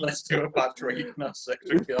already. Let's do a patch where you can have sex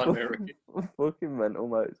with Keanu Reeves. Fucking mental,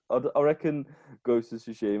 mate. I reckon Ghost of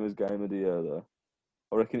Tsushima's game of the year, though.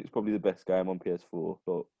 I reckon it's probably the best game on PS4,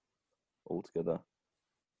 but altogether.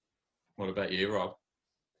 What about you, Rob?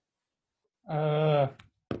 I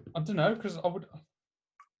don't know, because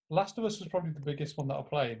Last of Us was probably the biggest one that I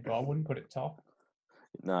played, but I wouldn't put it top.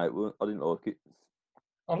 No, I didn't like it.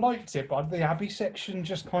 I liked it, but the Abby section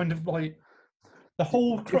just kind of like the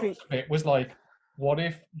whole crux of it was like, what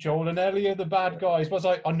if Joel and Ellie are the bad guys? Was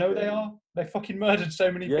like, I know they are. They fucking murdered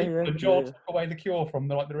so many people, and Joel took away the cure from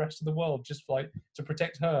the rest of the world just like to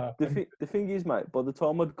protect her. The thing is, mate, by the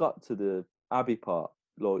time I'd got to the Abby part,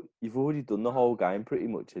 like you've already done the whole game pretty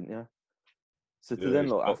much, haven't you? So to then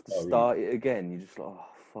like have to start it again, you're just like, oh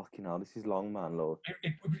fucking hell, this is long, man. Lord,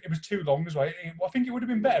 it was too long as well. I think it would have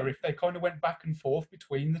been better if they kind of went back and forth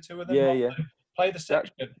between the two of them. Yeah. Play the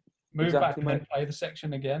section, move back, exactly, and then mate. play the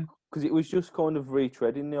section again. Because it was just kind of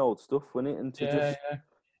retreading the old stuff, wasn't it? And to Yeah.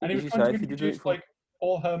 And it as was you trying say, to if you did it introduce from- like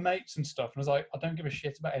all her mates and stuff, and I was like, I don't give a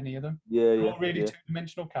shit about any of them. yeah, They're yeah, all really yeah.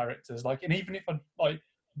 two-dimensional characters. Like, and even if I like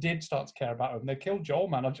did start to care about him. They killed Joel,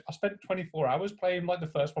 man. I spent 24 hours playing like the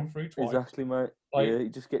first one through twice. Exactly, mate. Like- yeah, he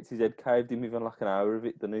just gets his head caved in within like an hour of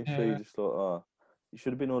it, doesn't he? So you Yeah. just thought, oh, it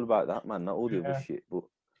should have been all about that, man, not all the Yeah. other shit. But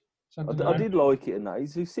Something I like- did like it and that.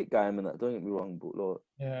 It's a sick game and that, don't get me wrong, but like,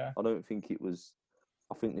 Yeah. I don't think it was.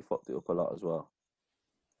 I think they fucked it up a lot as well.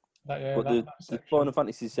 That but the section. Final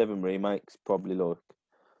Fantasy VII remake's probably like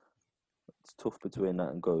it's tough between that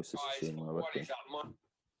and Ghost of Tsushima, I reckon.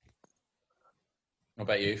 What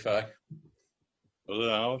about you, Faye? I don't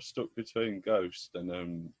know. I was stuck between Ghost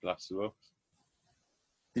and Last of Us.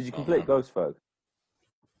 Did you Oh, complete man. Ghost, Folk?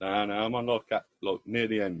 No, I'm on like near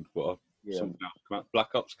the end, but Yeah. something else came out.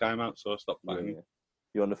 Black Ops came out, so I stopped Yeah, playing yeah. it.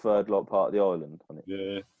 You're on the third like part of the island, on it.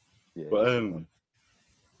 Yeah, Yeah. but it's good, man.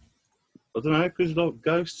 I don't know, because like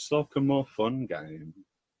Ghost's like a more fun game.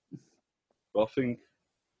 But I think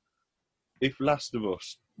if Last of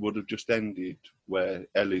Us would have just ended where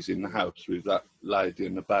Ellie's in the house with that lady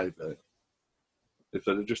and the baby, if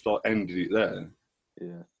they'd have just like ended it there,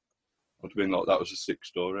 Yeah. I'd have been like, that was a sick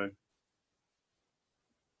story.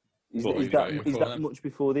 Is, What is are you that waiting is for that then? much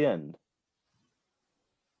before the end?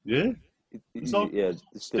 Yeah, Is not- it, yeah, there's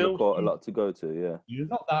still still quite a some- lot to go to. Yeah. yeah.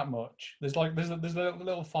 Not that much. There's a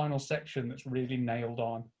little final section that's really nailed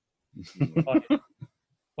on.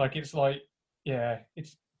 Like it's like, yeah,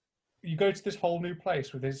 it's you go to this whole new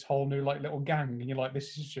place with this whole new like little gang, and you're like,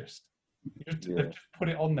 this is just, Yeah. they've just put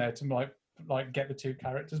it on there to like get the two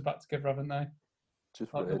characters back together, haven't they?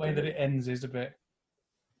 Just Like the weird, way that isn't it ends is a bit.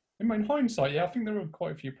 In hindsight, yeah, I think there are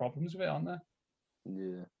quite a few problems with it, aren't there?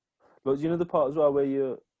 Yeah. But do you know the part as well where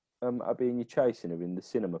you're Abby and you're chasing her in the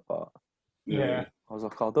cinema part? Yeah. I was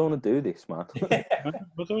like, I don't want to do this, man. I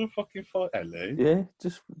don't want to fucking fight Ellie. yeah,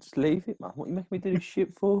 just leave it, man. What you making me do this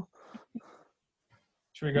shit for?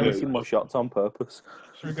 Should we You're go? Yeah. missing my shots on purpose.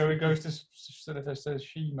 Should we go? It goes to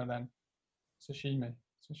Tsushima then. Tsushima.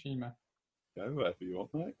 Go wherever you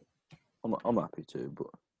want, mate. I'm happy to, but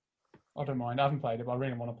I don't mind. I haven't played it, but I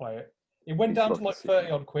really want to play it. It went It's down like to a like sick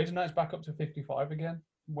 30 odd quid, and now it's back up to 55 again.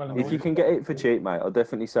 Well, if you can get it for cheap, mate, I'll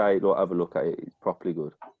definitely say, look, have a look at it. It's properly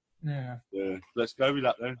good. yeah. Yeah, let's go with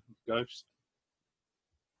that then. Ghost.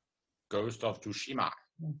 Ghost of Tsushima.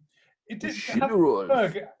 It did. Shimmeron.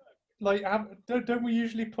 Berg, like, don't we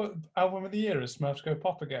usually put album of the year as Smurfs Go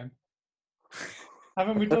Pop again?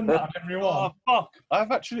 Haven't we done that on everyone? Oh, fuck.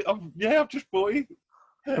 I've just bought it.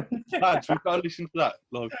 Lads, we've got to listen to that.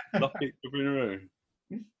 Like, lock it up in a room.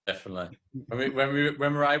 Definitely. When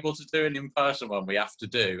we're able to do an in-person one, we have to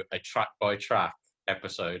do a track-by-track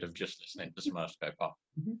episode of just listening to Smurfs Go Pop.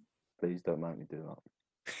 Please don't make me do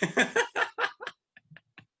that.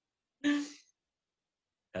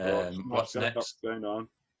 What's What's next? going on?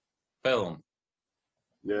 Film.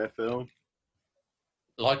 Yeah, film.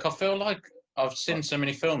 Like, I feel like I've seen so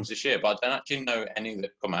many films this year, but I don't actually know any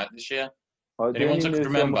that come out this year. The The only ones I only could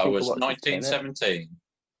new film remember think I was watched Tenet. 1917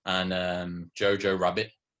 and Jojo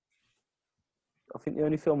Rabbit. I think the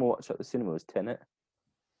only film I watched at the cinema was Tenet.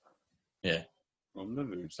 I've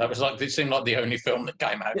never even That was like, it seemed like the only film that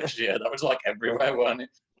came out this year. That was like everywhere, wasn't it?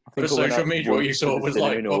 I think For I went social out media, what once you to saw the was cinema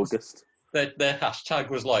like, in what- August. Their hashtag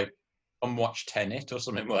was like, unwatch Tenet or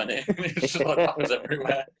something, weren't it? It was just like, that was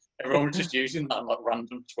everywhere. Everyone was just using that in like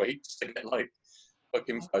random tweets to get like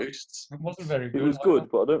fucking posts. It wasn't very good. It was good,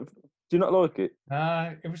 but I don't. Do you not like it?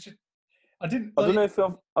 Nah, it was just. I didn't. I don't like- know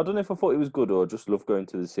if I don't know if I thought it was good or I just love going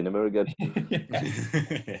to the cinema again.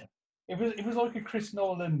 It was like a Chris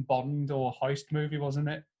Nolan Bond or heist movie, wasn't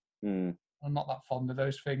it? Mm. I'm not that fond of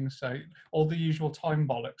those things. So all the usual time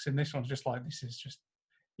bollocks in this one's just like, this is just,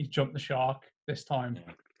 he jumped the shark this time.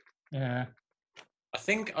 Yeah. I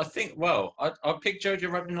think. Well, I picked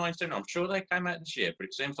Jojo Rabbit 19. I'm sure they came out this year, but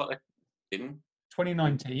it seems like they didn't.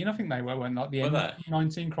 2019, I think they were, when like the Were end they? of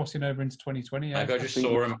 2019 crossing over into 2020. Yeah. Maybe I just think-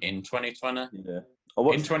 saw them in 2020. Yeah,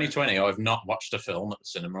 In 2020, I've not watched a film at the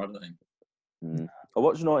cinema. I don't think. I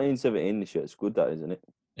watched 1917 this year. It's good, that isn't it?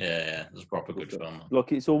 Yeah, it was a proper good film.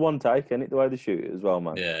 Look, it's all one take, isn't it? The way they shoot it as well,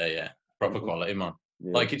 man. Yeah, proper quality, man.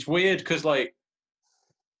 Yeah. Like, it's weird because like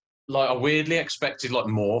I weirdly expected like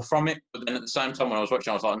more from it, but then at the same time when I was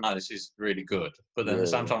watching, I was like, no, this is really good. But then at the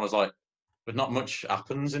same time, I was like, but not much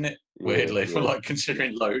happens in it. Weirdly, for like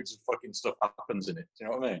considering loads of fucking stuff happens in it. Do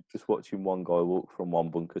you know what I mean? just watching one guy walk from one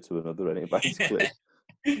bunker to another, and it basically.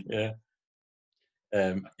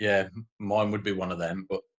 Yeah. Mine would be one of them,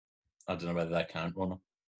 but I don't know whether they count or not.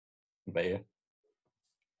 But yeah.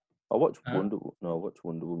 I watched Yeah. Wonder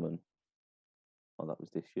Woman. Oh, that was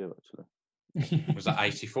this year actually. Was that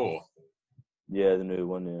 84? Yeah, the new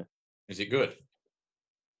one. Yeah. Is it good?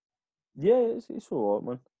 Yeah, it's all right,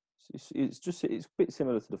 man. It's a bit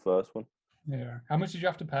similar to the first one. Yeah. How much did you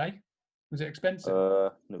have to pay? Was it expensive?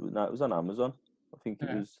 No, it was on Amazon. I think it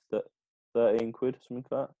Yeah. was 13 quid, something like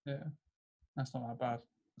that. Yeah, that's not that bad.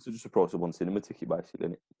 So just the price of one cinema ticket, basically,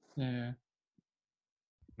 isn't it? Yeah.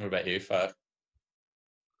 What about you, Fad?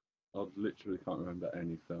 I literally can't remember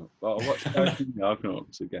any film. But I watched Jason the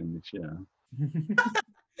Argonauts again this year.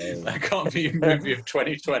 That can't be a movie of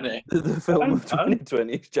 2020. The film of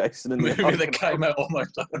 2020 is Jason and the Movie that Argonauts. came out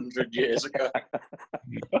almost 100 years ago.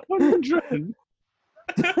 100.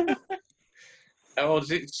 How old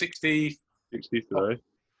is it? 60, 63.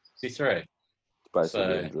 63? It's basically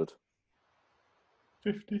So- 100.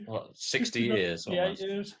 50. What, 60 years 58 almost?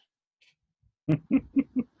 years. Come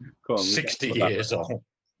on, 60 we've got to put that- years old.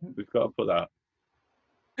 We've got to put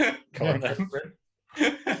that. Come on then.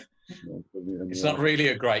 It's not really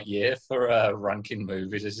a great year for ranking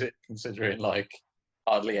movies, is it? Considering like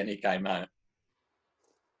hardly any came out.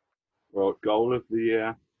 Right, goal of the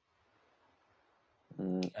year.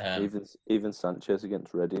 Even Sanchez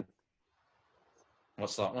against Reading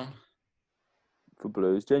What's that one? for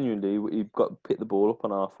Blues. Genuinely, he picked the ball up on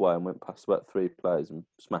halfway and went past about 3 players and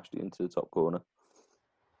smashed it into the top corner.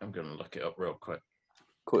 I'm going to look it up real quick.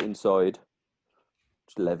 Cut inside,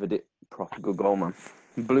 just levered it. Proper good goal, man.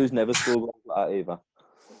 Blues never score goals like that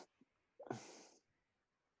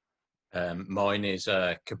either. Mine is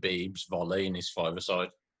Khabib's volley in his five-a-side.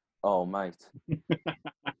 Oh, mate.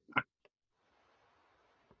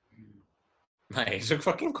 Mate, it's a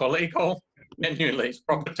fucking quality goal. Genuinely, it's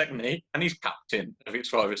proper technique. And he's captain of his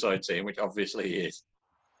five-a-side team, which obviously he is.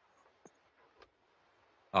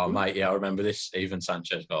 Oh, mate, yeah, I remember this. Even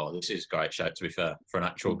Sanchez goal. This is a great shout, to be fair, for an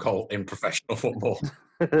actual goal in professional football.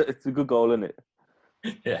 It's a good goal, isn't it?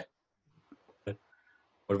 Yeah.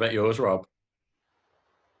 What about yours, Rob?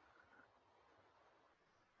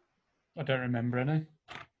 I don't remember any.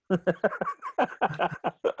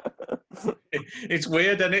 It's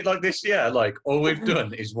weird, isn't it? Like this year, like all we've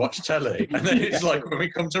done is watch telly, and then it's like when we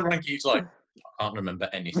come to ranking, it's like I can't remember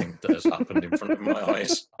anything that has happened in front of my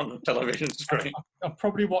eyes on the television screen. I've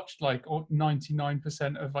probably watched like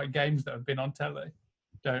 99% of like games that have been on telly.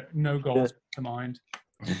 No goals to mind.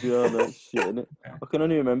 Yeah, that's shit, innit? Yeah. I can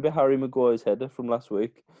only remember Harry Maguire's header from last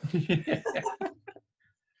week. I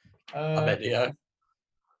bet you.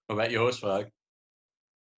 What about yours, Ferg?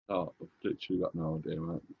 Oh, I've literally got no idea,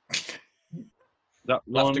 mate. That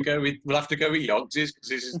We'll have one, to go with Yogs's because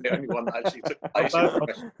this is the only one that actually took I place. don't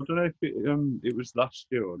know if it was last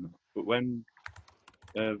year or not, but when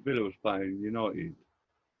Villa was playing United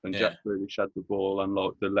and Yeah. Jack Grealish had the ball on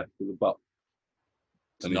like the left of the box.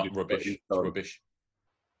 It's and he not just put rubbish. it It's inside. rubbish.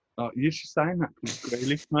 Oh, you're just saying that because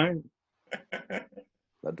Grealish, mate.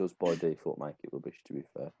 That does by default make it rubbish, to be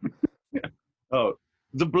fair. Oh,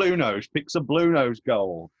 the Blue Nose picks a Blue Nose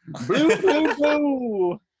goal. Blue, blue,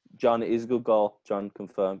 blue. John, it is a good goal. John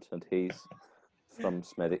confirmed, and he's from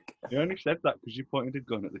Smethwick. You only said that because you pointed a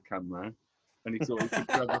gun at the camera and he thought he could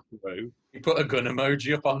grab it through. You put a gun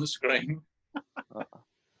emoji up on the screen.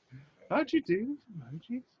 How'd you do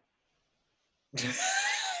this emojis?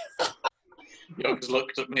 Yogs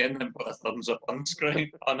looked at me and then put a thumbs up on the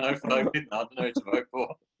screen. I know Ferg didn't. I don't know who to vote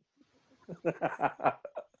for.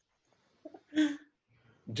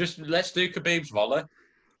 Just let's do Khabib's volley.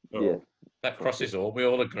 Yeah. That crosses all. We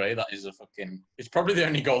all agree that is a fucking. It's probably the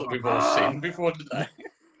only goal that we've all seen before today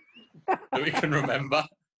that we can remember.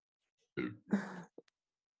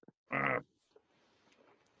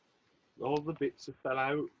 All the bits have fell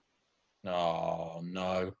out. Oh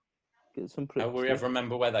no! Get some How will we pricks, ever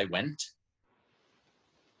remember where they went?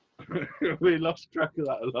 We lost track of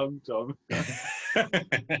that a long time.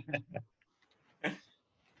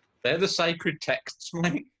 They're the sacred texts,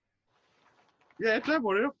 mate. Yeah, don't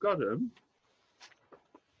worry, I've got them.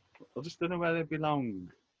 I just don't know where they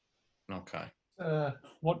belong. Okay.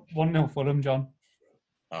 1-0 Fulham, John.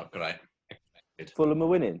 Oh, great. Fulham are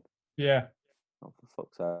winning. Yeah. Oh, for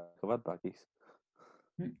fuck's sake. I've had baggies.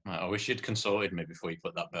 I wish you'd consulted me before you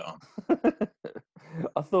put that bit on.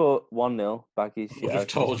 I thought 1-0, baggies. I would have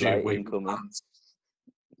told you we incoming.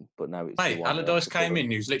 But now it's. Mate, the 1-0 Allardyce for came Fulham.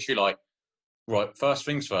 in. He was literally like, right, first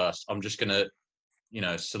things first. I'm just gonna,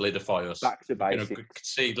 solidify us. Back to We're gonna basics.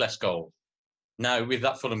 concede less goals. Now with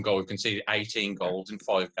that Fulham goal, we've conceded 18 goals in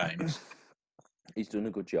 5 games. He's done a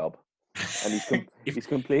good job, and he's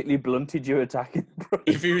completely blunted your attacking.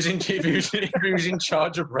 If he was in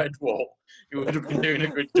charge of Redwall, he would have been doing a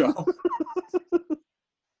good job.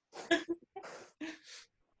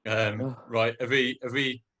 Right, have we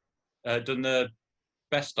done the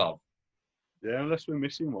best of? Yeah, unless we're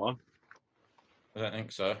missing one. I don't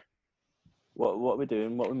think so. What are we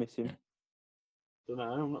doing? What are we missing? Don't know,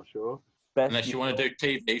 I'm not sure. Best Unless you want to do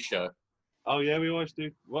TV show. Oh yeah, we always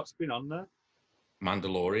do. What's been on there?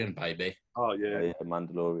 Mandalorian, baby. Oh Oh, yeah, yeah,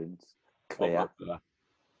 Mandalorians. I Clear. love that.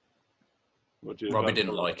 What do you Robbie about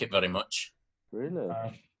didn't that? like it very much. Really?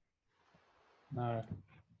 No,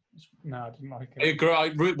 I didn't like I it.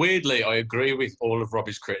 agree, weirdly, I agree with all of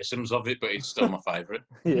Robbie's criticisms of it, but it's still my favourite.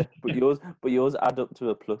 Yeah, but yours add up to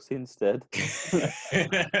a plus instead.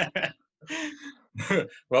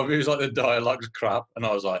 Robbie was like, the dialogue's crap, and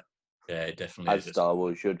I was like, yeah, it definitely As is. Star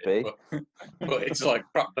Wars should be. But it's like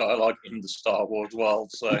crap dialogue in the Star Wars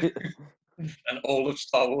world, so and all of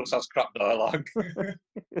Star Wars has crap dialogue.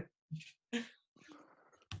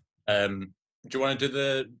 Do you want to do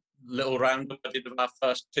the little roundup I did of our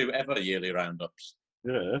first 2 ever yearly roundups?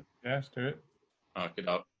 Yeah. Yeah, let's do it. Okay,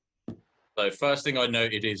 so first thing I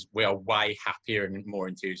noted is we are way happier and more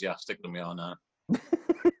enthusiastic than we are now.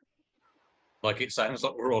 Like it sounds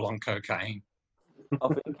like we're all on cocaine. I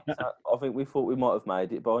think we thought we might have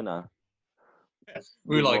made it by now.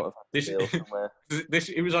 We were like, might have had this, a deal somewhere. this.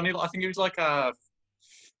 It was only, I think it was like our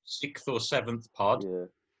 6th or 7th pod, Yeah.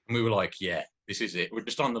 and we were like, yeah, this is it. We're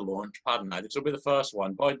just on the launch pad now. This will be the first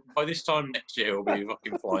one. By this time next year, we'll be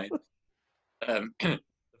fucking flying. The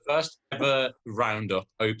first ever roundup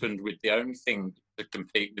opened with the only thing to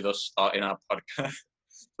compete with us starting our podcast.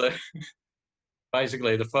 So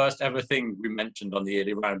basically, the first ever thing we mentioned on the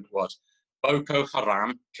yearly roundup was Boko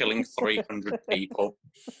Haram killing 300 people.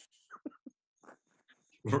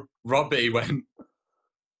 Robbie went,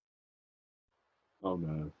 Oh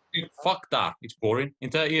no. fuck that, it's boring. In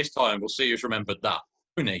 30 years' time, we'll see who's remembered that.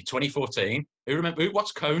 Coney, 2014.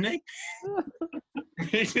 What's Coney?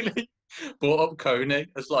 Immediately brought up Coney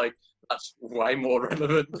as like, that's way more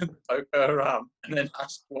relevant than Boko Haram. And then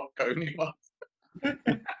asked what Coney was.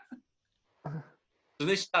 To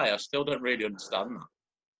this day, I still don't really understand that.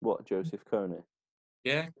 What, Joseph Coney?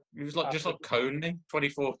 Yeah, it was like just like Coney.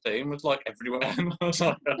 2014 was like everywhere. And I was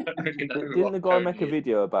like, I don't really know. Didn't what the guy Coney make a is.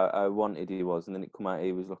 video about how wanted he was, and then it come out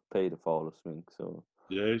he was like a paedophile or something? So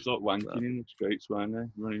Yeah, he's like wanking in the streets, weren't they?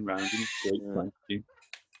 Running around in the streets, Yeah. wanking.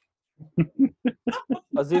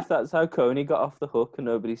 as if that's how Coney got off the hook and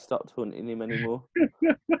nobody stopped hunting him anymore.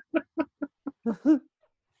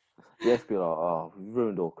 The FBI, oh, we've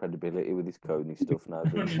ruined all credibility with this Coney stuff now.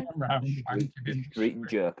 Running around wanking in the Street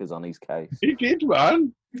jerkers on his case. He did,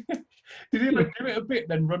 man. Did he like do it a bit,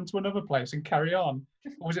 then run to another place and carry on?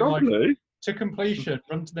 Or was it like Probably. to completion,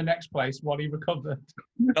 run to the next place while he recovered?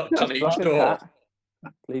 Not till each Like a door. cat,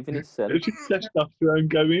 leaving his scent. There's your testosterone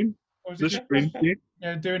going. Or was The he just sprinting.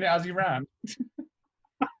 doing it as he ran?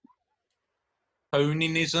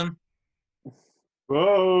 Coneysm.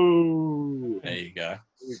 Whoa. There you go.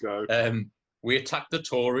 There we go. We attacked the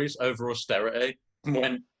Tories over austerity and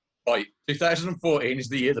went, right, 2014 is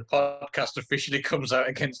the year the podcast officially comes out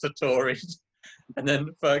against the Tories. And then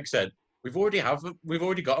Ferg said, we've already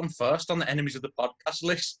got them first on the enemies of the podcast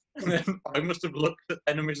list. And then I must have looked at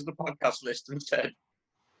enemies of the podcast list and said,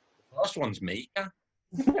 the first one's Mika.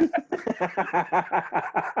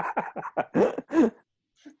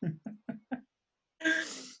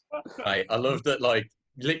 Right, I love that, like,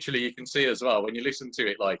 literally you can see as well when you listen to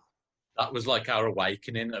it, like, that was like our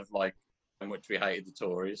awakening of like how much we hated the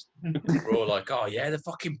Tories. We're all like, oh yeah, they're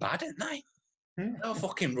fucking bad, aren't they? They're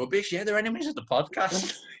fucking rubbish. Yeah, they're enemies of the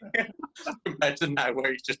podcast. Compared to now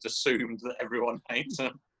where it's just assumed that everyone hates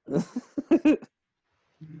them.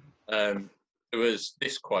 There was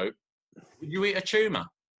this quote, "Would you eat a tumour?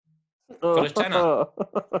 For a tenner?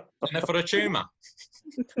 Tenner for a tumour?"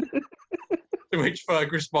 To which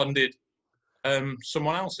Ferg responded,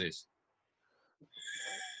 someone else's.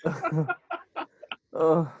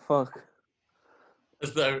 Oh, fuck.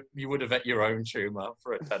 As though you would have ate your own tumour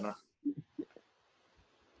for a tenner.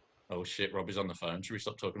 Oh shit, Robbie's on the phone. Should we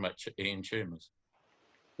stop talking about eating tumours?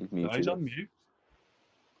 He's No, muted. he's on mute.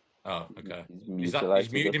 Oh, okay. He's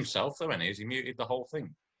He's muted himself though, isn't he? Has he muted the whole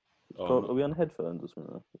thing? Oh, Are we on headphones or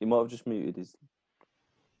something? He might have just muted his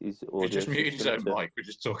audio. He just muted his own system too. mic. We're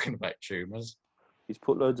just talking about tumours. He's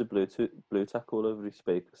put loads of blue tack all over his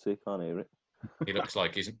speaker so you can't hear it. He looks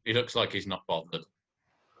like he's not bothered.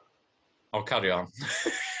 I'll carry on.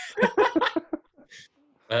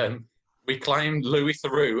 We claimed Louis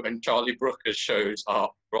Theroux and Charlie Brooker's shows are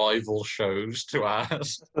rival shows to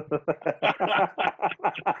ours.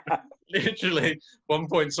 Literally, one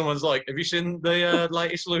point someone's like, "Have you seen the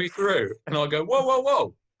latest Louis Theroux?" And I go, "Whoa, whoa,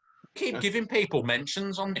 whoa! Keep giving people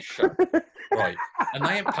mentions on this show, right? And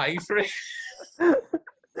they ain't paid for it."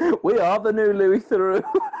 We are the new Louis Theroux.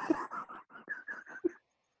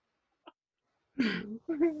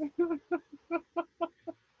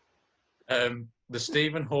 The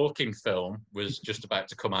Stephen Hawking film was just about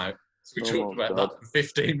to come out, So we Oh talked my about God. that for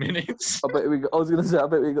 15 minutes. I bet I was going to say, I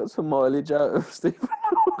bet we got some mileage out of Stephen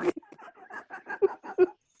Hawking.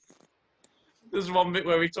 There's one bit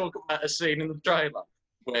where we talk about a scene in the trailer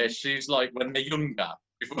where she's like, when they're younger,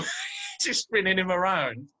 before she's spinning him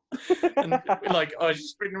around. And we're like, oh,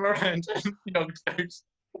 she's spinning him around. And Young goes,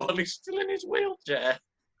 while he's still in his wheelchair.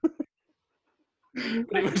 But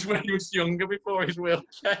it was when he was younger before his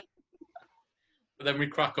wheelchair. But then we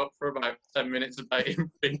crack up for about 10 minutes about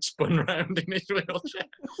him being spun around in his wheelchair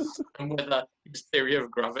and whether his theory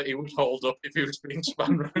of gravity would hold up if he was being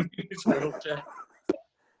spun around in his wheelchair.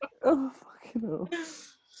 Oh, fucking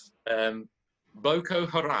hell. Boko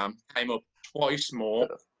Haram came up twice more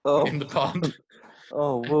Oh, in the pond.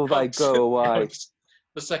 oh, will they go away?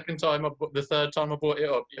 The third time I brought it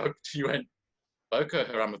up, you went, Boko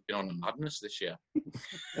Haram have been on a madness this year.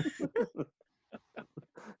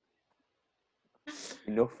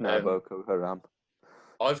 Enough now, Boko Haram.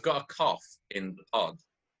 I've got a cough in the pod,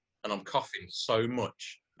 and I'm coughing so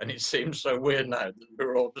much, and it seems so weird now that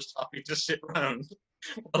we're all just happy to sit around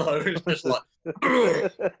while I was just like,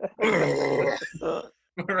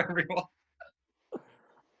 for everyone.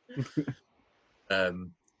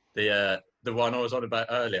 The one I was on about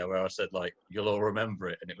earlier, where I said like, you'll all remember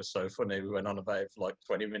it, and it was so funny. We went on about it for like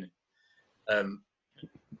 20 minutes.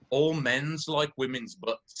 All men's like women's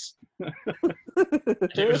butts.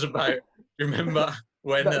 It was about, you remember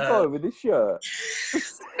when that guy with his shirt.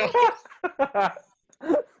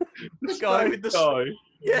 the guy with the guy.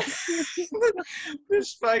 Yeah, the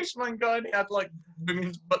spaceman guy, and he had like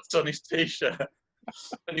women's butts on his t-shirt,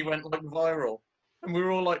 and he went like viral, and we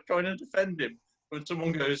were all like trying to defend him. But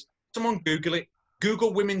someone goes, someone Google it.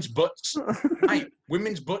 Google women's butts. Mate,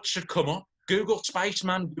 women's butts should come up. Google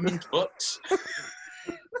spaceman women's butts.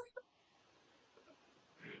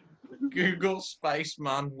 Google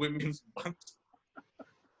spaceman women's butts.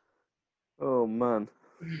 Oh, man.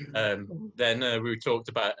 Then we talked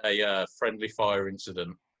about a friendly fire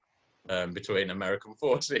incident between American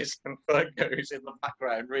forces, and Fergo's in the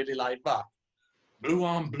background, really laid back. Blue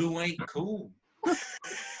on blue ain't cool.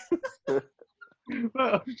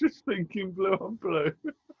 I was just thinking blue on blue.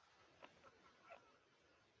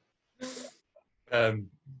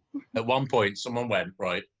 At one point, someone went,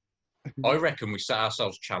 right, I reckon we set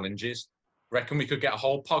ourselves challenges. Reckon we could get a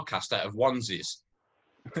whole podcast out of onesies.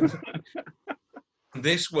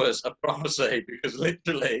 This was a prophecy because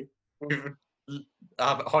literally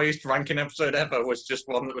our highest ranking episode ever was just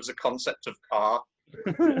one that was a concept of car.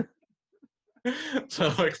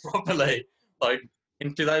 So like properly, like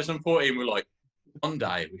in 2014, we're like, one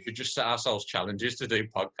day we should just set ourselves challenges to do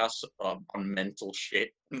podcasts on mental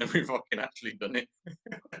shit, and then we've fucking actually done it.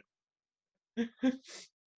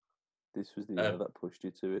 This was the year that pushed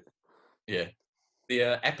you to it. Yeah.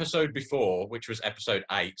 The episode before, which was episode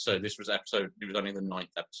 8, so this was it was only the 9th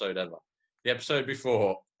episode ever. The episode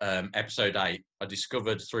before, episode 8, I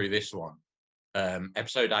discovered through this one.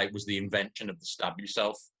 Episode 8 was the invention of the stab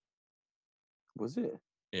yourself. Was it?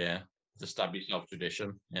 Yeah, the stab yourself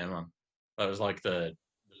tradition. Yeah, man. That was like the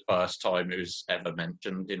first time it was ever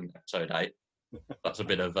mentioned in episode 8. That's a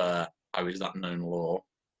bit of how is that known lore.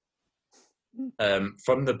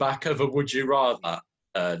 From the back of a Would You Rather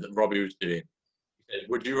that Robbie was doing, he said,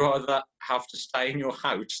 would you rather have to stay in your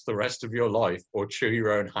house the rest of your life or chew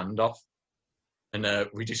your own hand off? And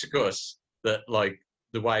we discussed that, like,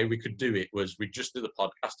 the way we could do it was we'd just do the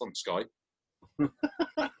podcast on Skype.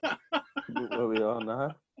 Where we are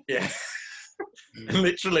now. Yeah. And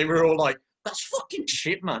literally, we're all like, that's fucking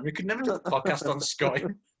shit, man. We could never do the podcast on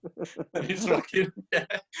Skype. And it's fucking, yeah,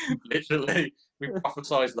 literally, we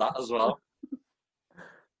prophesized that as well.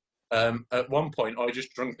 At one point, I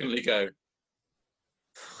just drunkenly go,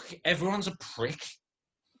 everyone's a prick.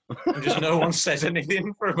 And just no one says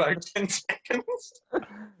anything for about 10 seconds.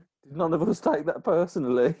 Did none of us take that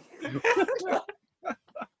personally?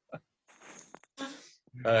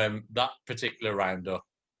 That particular roundup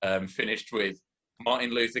finished with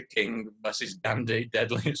Martin Luther King versus Gandhi,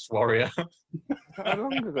 Deadliest Warrior. How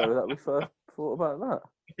long ago that we first thought about that?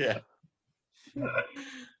 Yeah. Shit.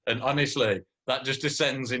 And honestly, that just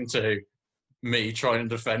descends into me trying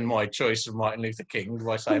to defend my choice of Martin Luther King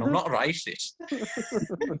by saying I'm not a racist.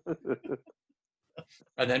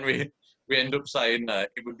 And then we end up saying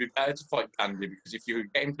it would be better to fight Gandhi because if you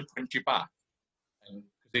could get him to punch you back, and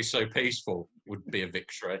because he's so peaceful, would be a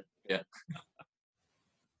victory. Yeah.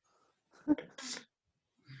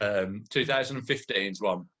 2015's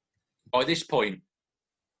one. By this point,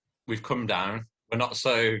 we've come down. We're not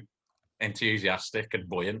so enthusiastic and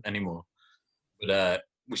buoyant anymore. But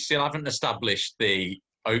we still haven't established the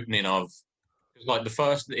opening of, like the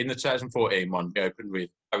first, in the 2014 one, we opened with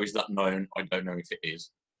how is that known? I don't know if it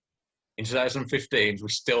is. In 2015, we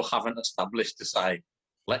still haven't established to say,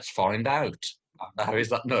 let's find out. How is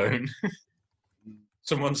that known?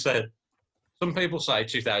 Someone said, some people say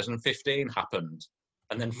 2015 happened.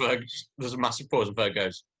 And then Ferg, there's a massive pause, and Ferg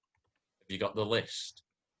goes, have you got the list?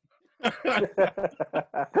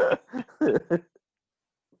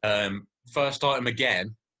 First item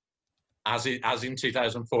again, as in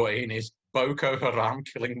 2014, is Boko Haram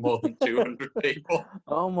killing more than 200 people.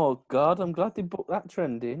 Oh my God, I'm glad they booked that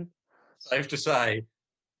trend in. Safe to say,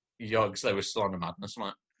 Yogs, they were still on the madness,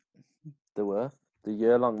 mate. They were. The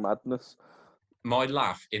year-long madness. My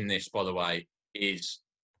laugh in this, by the way, is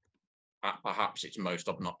at perhaps its most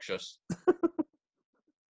obnoxious.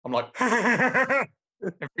 I'm like, every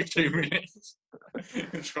 2 minutes.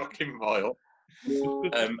 It's fucking vile.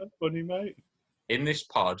 Funny, mate. In this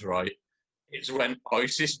pod, right, it's when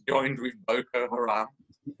ISIS joined with Boko Haram,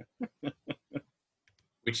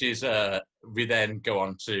 which is, we then go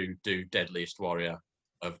on to do Deadliest Warrior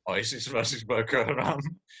of ISIS versus Boko Haram.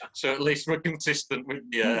 So at least we're consistent with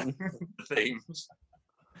the themes.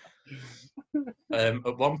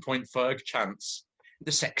 At one point, Ferg chants,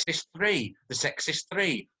 the sexist three,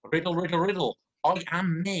 riddle, riddle, riddle, I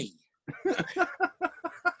am me.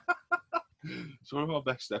 It's one of our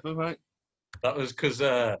best ever, mate. That was because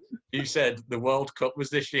you said the World Cup was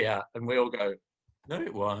this year, and we all go, no,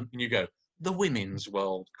 it wasn't. And you go, the Women's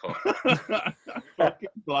World Cup. Fucking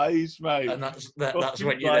Blaze, mate. And that's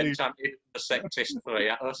when you then chanted the sexist three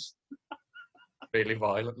at us. Really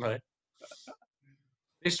violently.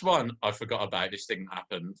 This one, I forgot about this thing that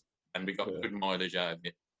happened, and we got good mileage out of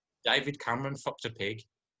it. David Cameron fucked a pig.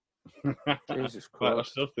 Jesus Mate, I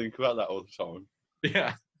Christ. still think about that all the time.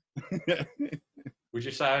 Yeah. Would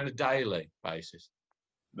you say on a daily basis?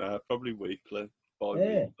 No, probably weekly,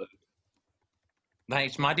 bi-weekly. Mate,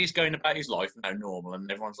 it's mad he's going about his life now normal, and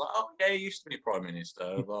everyone's like, oh, yeah, he used to be Prime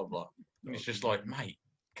Minister, blah, blah. And it's just like, mate,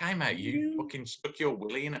 came out, you fucking stuck your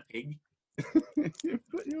willy in a pig. You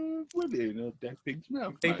put your willy in a dead pig's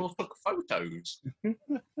mouth, People took photos.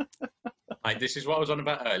 Mate, this is what I was on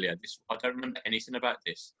about earlier. I don't remember anything about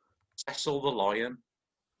this. Cecil the Lion.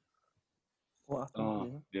 What happened?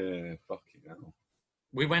 Oh, yeah, fucking hell.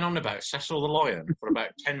 We went on about Cecil the Lion for about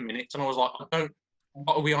 10 minutes, and I was like,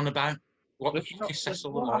 what are we on about? What the fuck is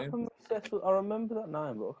Cecil the What Lion? happened with Cecil? I remember that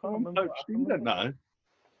name, but I can't remember. What You happened don't with know.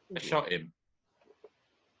 They shot him.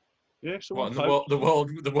 Yeah, What, someone and poached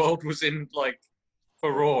the world was in, like,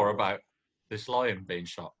 furore about this lion being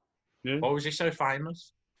shot. Yeah. Why was he so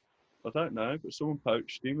famous? I don't know, but someone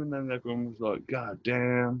poached him, and then everyone was like, God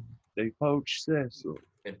damn, they poached Cecil.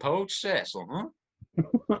 They poached Cecil,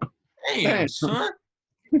 huh? Damn, son.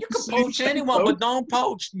 You can poach Cecil anyone, poached- but don't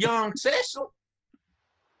poach young Cecil.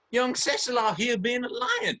 Young Cecil out here being a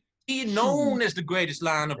lion. He known as the greatest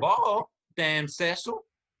lion of all. Damn Cecil.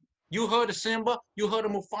 You heard of Simba, you heard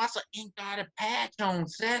of Mufasa, ain't got a patch on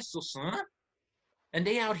Cecil, son. And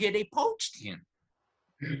they out here, they poached him.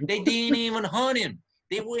 They didn't even hunt him.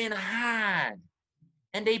 They were in a hide.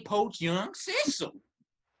 And they poached young Cecil.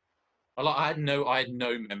 I had no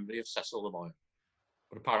memory of Cecil the Lion.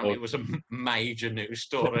 But apparently it was a major news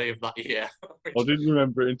story of that year. I didn't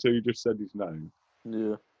remember it until you just said his name.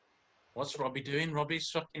 Yeah. What's Robbie doing? Robbie's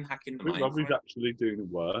fucking hacking the I think main. Robbie's actually doing the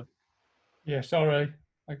work. Yeah, sorry.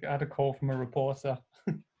 I had a call from a reporter.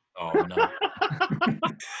 Oh no.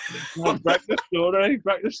 Come on, break the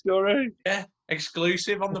story. Yeah,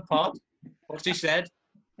 exclusive on the pod. What's he said?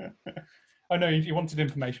 I know he wanted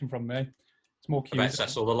information from me. It's more About cues.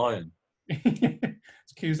 Cecil the Lion.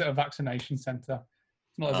 It's cues at a vaccination centre.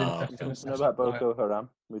 It's not as Oh. interesting as Know Cecil about the Lion. Boko Haram.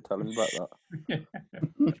 We tell him about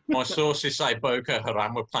that. My sources say Boko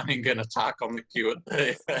Haram were planning an attack on the queue at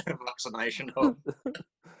the vaccination hub.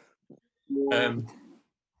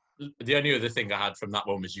 The only other thing I had from that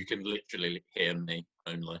one was you can literally hear me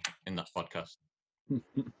only in that podcast. Like,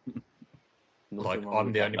 Nothing wrong I'm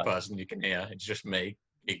with the that, only mate. person you can hear. It's just me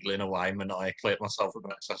giggling away, maniacally at myself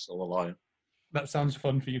about Cecil the Lion. That sounds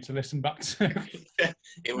fun for you to listen back to.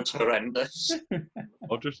 It was horrendous.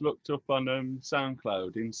 I just looked up on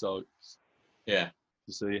SoundCloud Insights Yeah.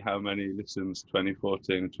 to see how many listens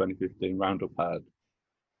 2014 and 2015 Roundup had.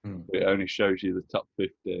 Hmm. It only shows you the top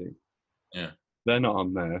 50. Yeah. They're not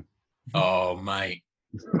on there. Oh, mate.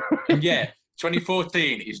 And yeah,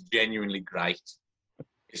 2014 is genuinely great.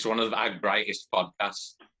 It's one of our greatest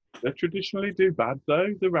podcasts. They traditionally do bad though,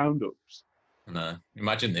 the Roundups. No,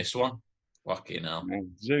 imagine this one. Fucking hell.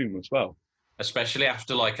 And Zoom as well. Especially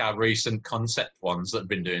after like our recent concept ones that have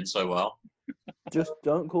been doing so well. Just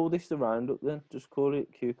don't call this the roundup then. Just call it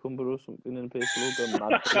cucumber or something, and people will go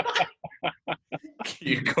mad. For it.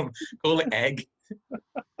 You call it egg.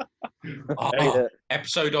 Oh, Yeah.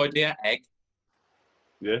 episode idea, egg.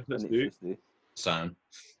 Yeah, let's And do it's it. just this. Sound.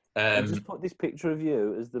 And just put this picture of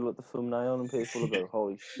you as the thumbnail, and people will go,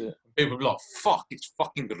 "Holy shit!" People will be like, fuck, it's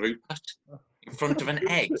fucking Rupert in front of an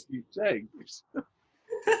egg. It's eggs.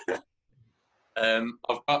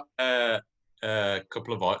 I've got a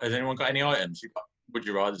couple of items. Has anyone got any items? Would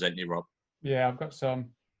you rather, any, Rob? Yeah, I've got some.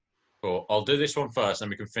 Cool. I'll do this one first, then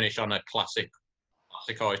we can finish on a classic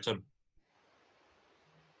item.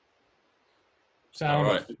 Sound.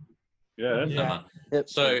 All right. Yeah. Yeah. Yep.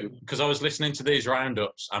 So, because I was listening to these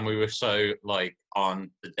roundups and we were so like on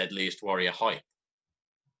the Deadliest Warrior hype,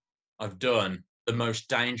 I've done the most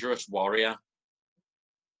dangerous warrior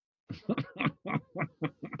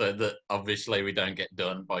that obviously we don't get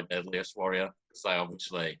done by Deadliest Warrior because they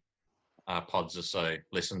obviously our pods are so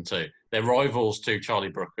listened to. They're rivals to Charlie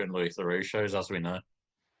Brooker and Louis Theroux shows, as we know.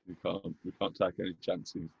 We can't take any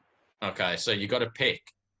chances. Okay, so you got to pick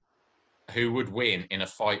who would win in a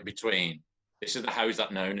fight between. This is the How's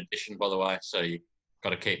That Known edition, by the way, so you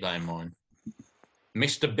got to keep that in mind.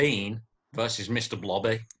 Mr. Bean versus Mr.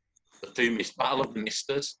 Blobby. The two battle of the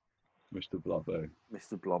Misters. Mr. Blobby.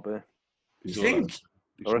 Mr. Blobby. You think?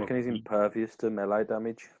 I reckon he's impervious to melee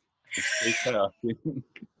damage.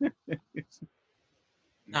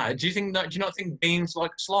 No, do you not think Bean's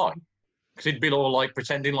like Sly? Because he'd be all like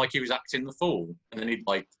pretending like he was acting the fool, and then he'd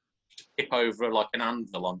like tip over like an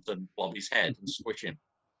anvil onto Blobby's head and squish him.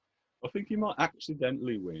 I think he might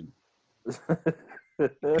accidentally win. Would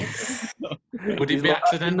He's it be like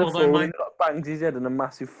accidental acting the though, fool, mate? He like bangs his head and a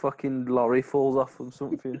massive fucking lorry falls off of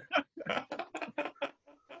something.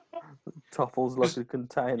 Topples like a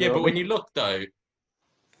container. Yeah, but on when it. you look though,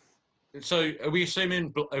 so are we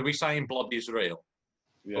saying Blobby's real?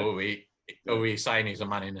 Yeah. Or are we saying he's a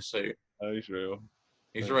man in a suit? Oh, he's real.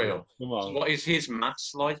 He's He's real. Come So on. what is his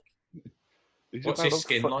mass like? He's What's about his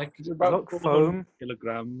skin like? He's about like 400 foam.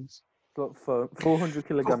 kilograms. Got foam, 400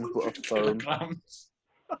 kilograms worth of foam, Kilograms.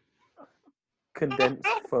 condensed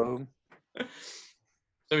foam.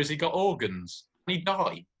 So has he got organs? Can he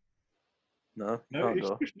die? No, No, can't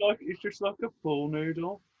it's just like a pool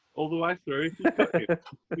noodle all the way through. If you cut it,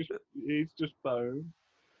 he's just foam.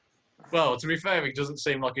 Well, to be fair, he doesn't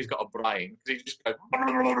seem like he's got a brain because he just goes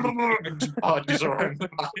and charges around the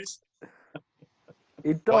place.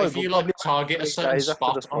 He'd What die, if but you like probably target a 3 certain days after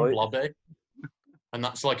spot the on fight. Blobby, and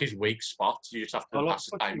that's like his weak spot? You just have to I like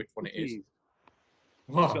ascertain which one it is. putties.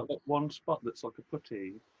 He's What? got that one spot that's like a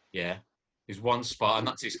putty. Yeah, his one spot, and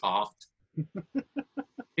that's his heart.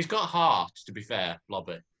 He's got a heart, to be fair,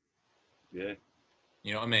 Blobby. Yeah.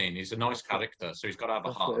 You know what I mean? He's a nice character, so he's got to have a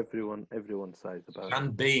That's what heart. everyone says about him.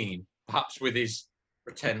 And Bean, perhaps with his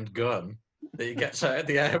pretend gun that he gets out at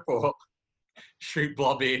the airport, shoot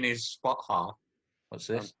Blobby in his spot heart. What's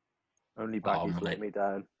this? Only Oh, baggies mate. let me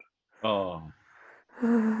down. Oh.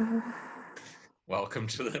 Welcome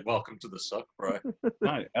to the suck, bro.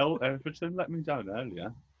 No, Everton let me down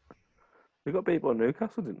earlier. They got beat by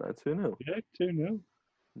Newcastle, didn't they? 2-0. Yeah, 2-0.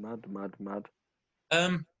 Mad.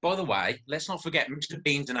 By the way, let's not forget Mr.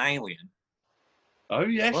 Bean's an alien. Oh,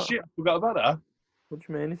 yeah, What? shit. Forgot about that. What do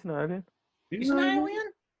you mean? It's an alien. He's an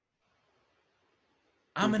alien?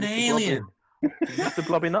 I'm an Mr. alien. Is Mr.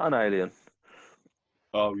 Blobby not an alien?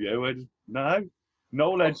 Oh, yeah. No.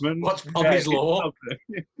 Noel Edmonds. What's Blobby's Yeah, law?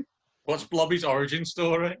 it's What's Blobby's origin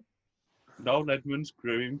story? Noel Edmonds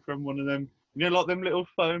grew him from one of them, you know, like them little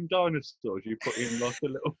foam dinosaurs you put in like a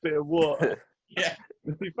little bit of water. Yeah.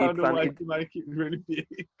 He found a way planted- to make it really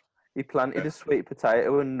big. He planted a sweet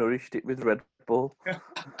potato and nourished it with Red Bull.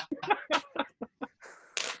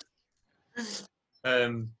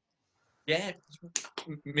 Yeah,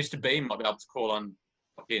 Mr. Bean might be able to call on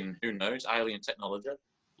fucking, who knows, alien technology.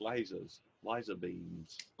 Laser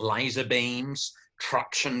beams. Laser beams,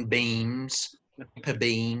 traction beams, hyper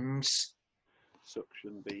beams,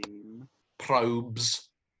 Suction beam. probes,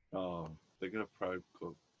 Oh, they're going to probe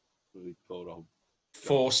club. Really thought of.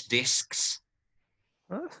 force discs,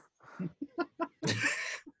 Huh?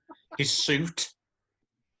 his suit.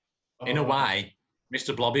 In a Oh, way,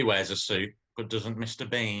 Mr. Blobby wears a suit, but doesn't Mr.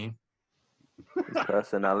 Bean? His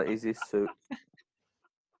personality's his suit.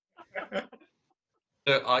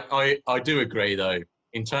 So I do agree though,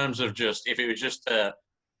 in terms of just if it was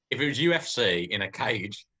UFC in a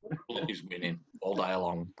cage, Blobby's winning all day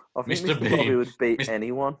long. I think Mr. Mr. Blobby Bean. would beat Mr.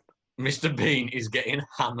 anyone. Mr. Bean is getting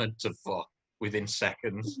hammered to fuck within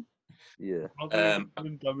seconds. Yeah.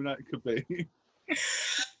 Dominate Khabib.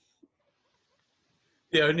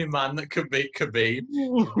 The only man that could beat Khabib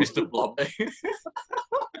is Mr. Blobby.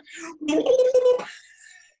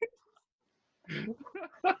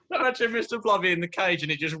 Imagine Mr. Blobby in the cage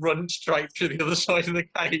and he just runs straight through the other side of the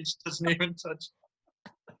cage, doesn't even touch.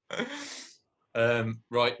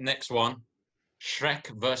 Right, next one. Shrek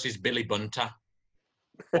versus Billy Bunter.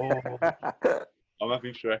 Oh, I'm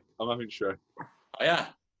having Shrek. Oh, yeah.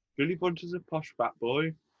 Billy Bunter's a posh fat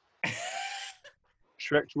boy.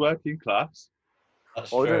 Shrek's working class.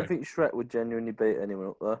 That's I true. don't think Shrek would genuinely beat anyone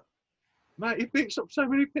up there. Mate, he beats up so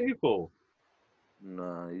many people.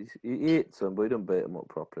 No, he hits them, but he don't beat them up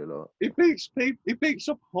properly. Like. He beats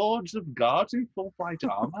up hordes of guards in full plate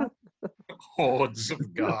armor. Hordes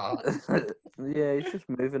of guards. Yeah, he's just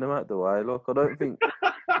moving them out the way. Look, I don't think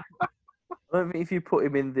if you put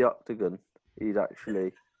him in the octagon, he'd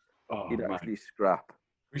actually Oh, he'd man. actually scrap.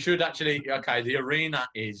 We should actually, okay, the arena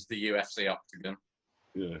is the UFC octagon.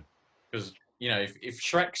 Yeah. Because, you know, if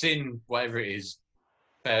Shrek's in whatever it is,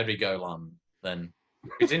 Fairy Golan, then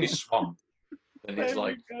if he's in his swamp, then it's There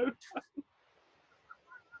like, we go.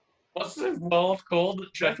 what's the world called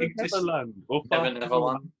that Shrek Never exists? Neverland. Or Never Far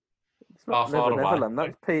Neverland. It's not Far, far Never away. Neverland.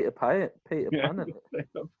 That's Peter Pan. Peter Yeah. Pan.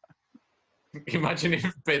 Isn't it? Imagine if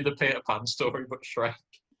it'd been the Peter Pan story, but Shrek.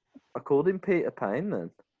 I called him Peter Pan then.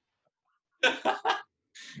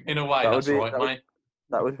 In a way, That would that's be- right, that would- mate.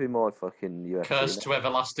 That would be my fucking UFC. Curse now. to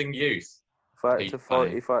everlasting youth. If I had Peter to fight,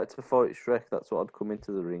 Pan. if I had to fight Shrek, that's what I'd come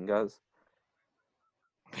into the ring as.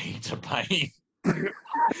 Peter Pan.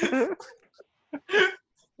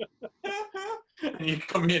 And you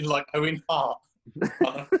come in like Owen Hart.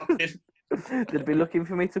 On a fucking... They'd be looking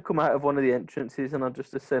for me to come out of one of the entrances, and I'd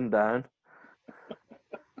just ascend down.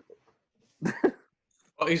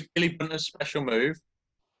 What is Billy Bunter's special move?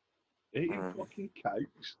 Eating fucking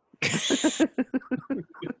cakes.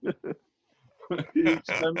 You eat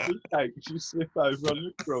so many cakes, you slip over on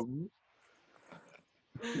the crumbs.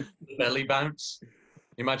 Belly bounce.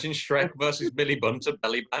 Imagine Shrek versus Billy Bunter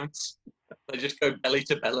belly bounce. They just go belly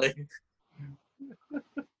to belly.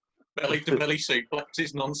 Belly to belly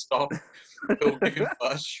suplexes non-stop. Who'll give him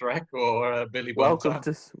first, Shrek or Billy Bunter?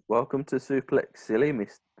 Welcome to Suplex Silly,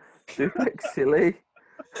 Miss Suplex Silly.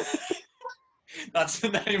 That's the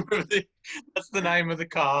name of the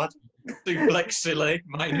card. Suplex Silly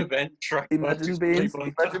main event. Shrek versus Billy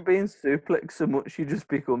Bunter. Imagine being suplex so much you just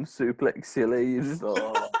become Suplex Silly. You just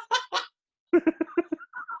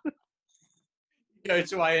Go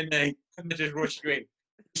to A&E and they just rush you in.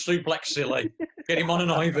 Suplex Silly. Get him on an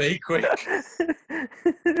IV quick.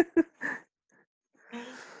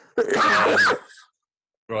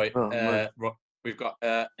 Right. Oh, man. Right. We've got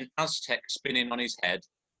an Aztec spinning on his head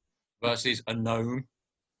versus a gnome.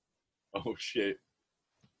 Oh shit.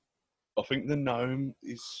 I think the gnome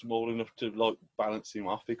is small enough to like balance him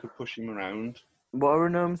off. He could push him around. What are a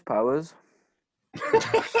gnome's powers?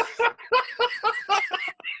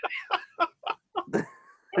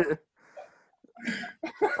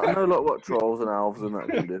 I know like what trolls and elves and that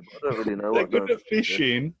can do, but I don't really know They're what good gnomes at can do.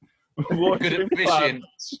 fishing. Good at fishing.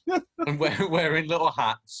 And wearing little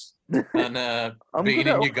hats and I'm being good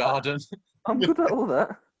at in all your garden. I'm good at all that.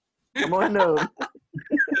 Am I gnome?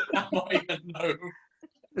 Am I a gnome?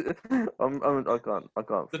 I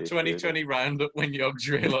can't. The fish, 2020 roundup when Yogs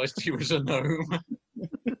realised he was a gnome.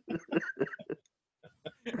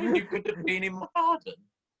 You could have been in my garden.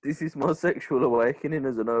 This is my sexual awakening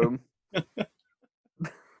as a gnome.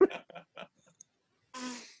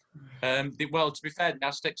 Well, to be fair, the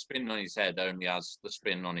Aztec spin on his head only has the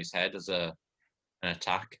spin on his head as an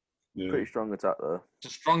attack. Yeah. Pretty strong attack though.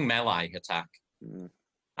 It's a strong melee attack Mm.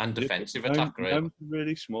 and defensive Gnome- attack, really. Gnome's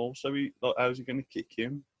really small, so how's he going to kick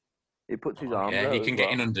him? He puts his Oh, arms yeah, out he as can get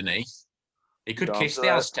well. in underneath. He could His kiss arms the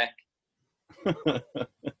are out. Aztec.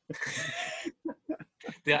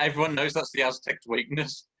 Yeah, everyone knows that's the Aztec's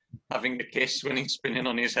weakness, having a kiss when he's spinning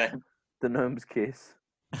on his head. The gnome's kiss.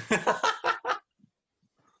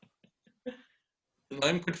 The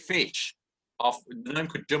gnome could fish off. The gnome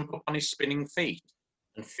could jump up on his spinning feet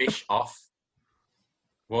and fish off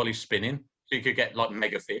while he's spinning. So you could get like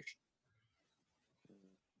mega fish.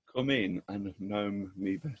 Come in and gnome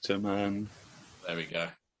me better, man. There we go.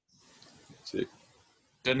 That's it.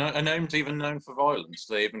 Are gnomes even known for violence?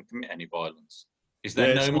 Do they even commit any violence? Is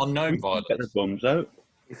there Yeah, gnome on gnome Get the violence? bums out.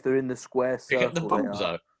 If they're in the square They circle, get the they bums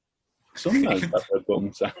are. out. Some gnomes have their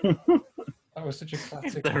bums out. that was such a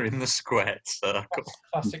classic, They're in the square circle.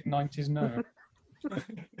 classic 90s no.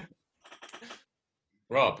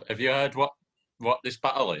 Rob, have you heard what this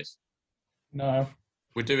battle is? No.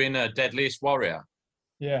 We're doing a Deadliest Warrior.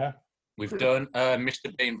 Yeah. We've done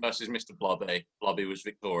Mr. Bean versus Mr. Blobby. Blobby was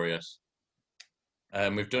victorious.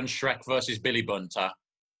 We've done Shrek versus Billy Bunter.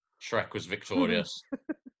 Shrek was victorious.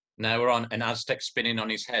 Now we're on an Aztec spinning on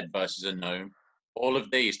his head versus a gnome. All of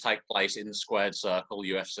these take place in the squared circle,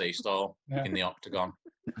 UFC style, Yeah. in the octagon.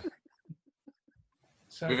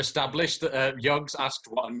 So, We've established that Yogs asked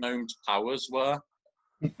what a gnome's powers were,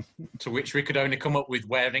 to which we could only come up with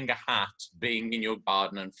wearing a hat, being in your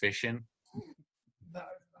garden and fishing.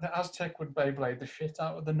 the Aztec would Beyblade the shit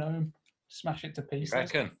out of the gnome, smash it to You pieces.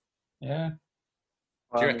 reckon? Yeah.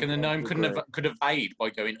 Do you reckon the gnome could evade by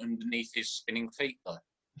going underneath his spinning feet, though?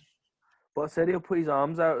 But I said he'll put his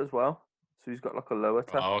arms out as well, so he's got like a lower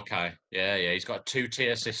tap, Oh, okay. Yeah. He's got a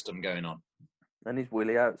 2-tier system going on. and his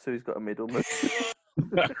willy out, so he's got a middle move.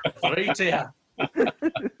 3-tier.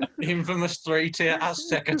 Infamous 3-tier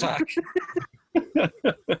Aztec attack.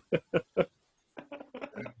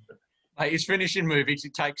 Like his finishing move, he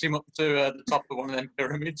takes him up to the top of one of them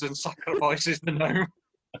pyramids and sacrifices the gnome.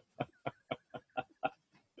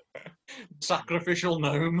 Sacrificial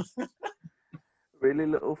gnome. Really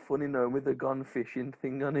little funny gnome with a gone fishing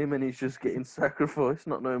thing on him, and he's just getting sacrificed,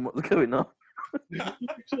 not knowing what's going on.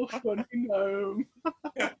 Little funny gnome.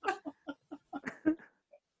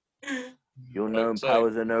 Your gnome so-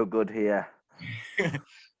 powers are no good here.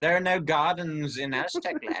 There are no gardens in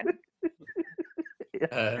Aztec land.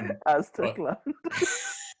 Aztec but- land.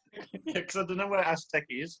 Yeah, because I don't know where Aztec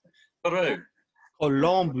is. Peru.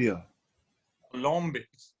 Colombia. Colombia.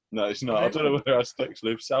 No, it's not. I don't know where Aztecs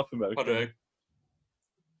live. South America.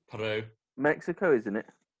 Peru. Mexico, isn't it?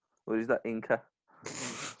 Or is that Inca?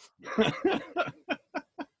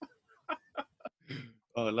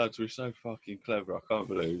 Oh, lads, we're so fucking clever. I can't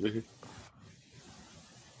believe it.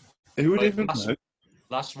 Who would Right, even know?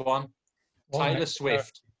 Last one. Well, Taylor Mexico,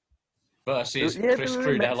 Swift versus Yeah, Chris they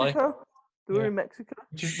were in Crudelli. Mexico. They were Yeah. in Mexico.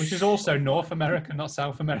 which is also North America, not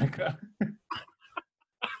South America.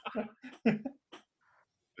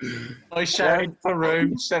 I shouted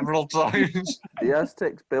Peru several times. The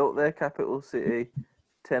Aztecs built their capital city,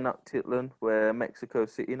 Tenochtitlan, where Mexico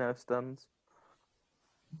City now stands.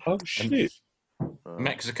 Oh, shit.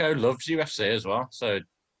 Mexico loves UFC as well, so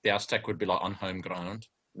the Aztec would be like on home ground.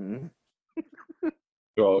 Mm.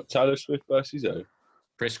 Right, Taylor Swift versus who?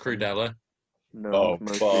 Chris Crudelli. No, Oh,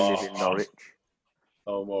 mostly live in fuck. Norwich.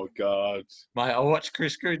 Oh, my God. Mate, I watched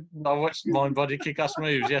I watched Mind Body Kick-Ass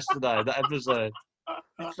Moves yesterday, that episode.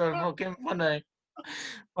 It's so fucking funny.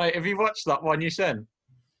 Wait, have you watched that one you sent?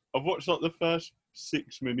 I've watched like the first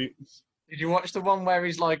 6 minutes. Did you watch the one where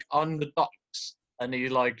he's like on the docks and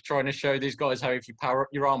he's like trying to show these guys how if you power up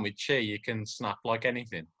your arm with chi, you can snap like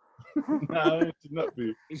anything? No, it did not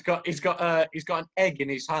be. He's got an egg in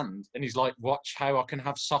his hand and he's like, watch how I can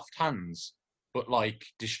have soft hands, but like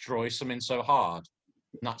destroy something so hard.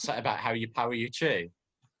 And that's about how you power your chi.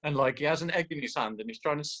 And like he has an egg in his hand and he's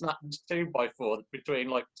trying to snap this 2x4 between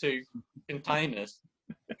like two containers.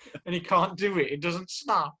 And he can't do it. It doesn't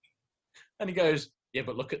snap. And he goes, yeah,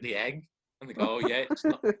 but look at the egg. And they go, oh yeah, it's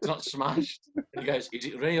not smashed. And he goes, is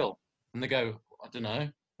it real? And they go, I don't know.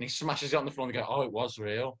 And he smashes it on the floor and they go, oh, it was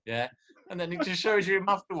real. Yeah. And then it just shows you him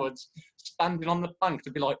afterwards standing on the plank to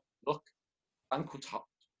be like, look, plank was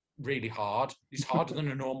really hard. It's harder than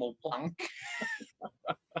a normal plank.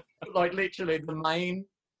 Like literally the main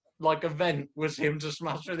like event was him to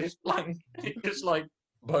smash with his plank. It just like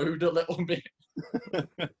bowed a little bit.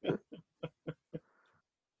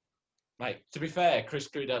 Mate, to be fair, Chris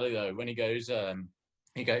Crudelli though, when he goes to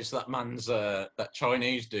that man's that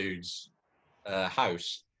Chinese dude's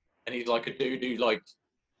house, and he's like a dude who like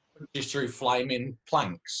just through flaming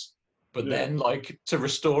planks, but Yeah. then like to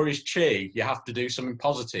restore his chi, you have to do something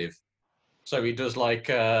positive. So he does like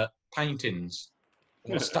paintings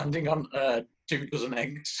while standing on 2 dozen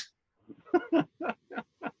eggs.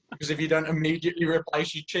 Because if you don't immediately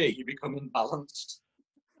replace your chi, you become imbalanced.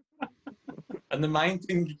 And the main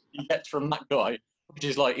thing he gets from that guy, which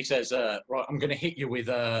is like, he says, right, I'm going to hit you with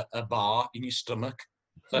a bar in your stomach.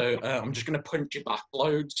 So I'm just going to punch you back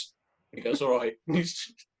loads. And he goes, all right. And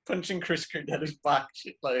he's punching Chris Crudelli's back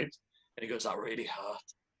shit loads. And he goes, that really hurt.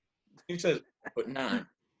 He says, but no.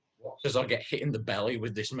 Because I get hit in the belly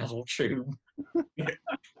with this metal tube.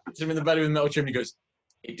 Hits him in the belly with a metal tube and he goes,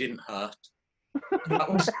 it didn't hurt. And that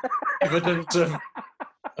was evidence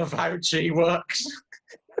of how chi works.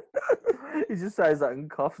 He just says that and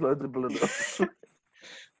coughs loads of blood up.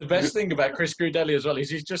 The best thing about Chris Crudelli as well is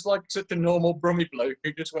he's just like such a normal brummy bloke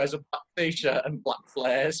who just wears a black t-shirt and black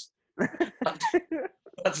flares.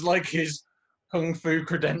 That's like his kung fu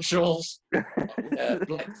credentials.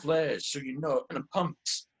 Black flares, so you know, and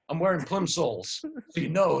pumps. I'm wearing plum soles, so you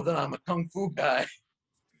know that I'm a kung fu guy.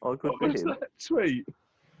 I could What be was him. that tweet?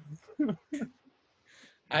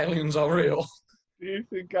 Aliens are real. Do you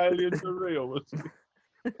think aliens are real?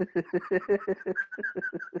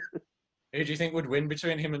 Who do you think would win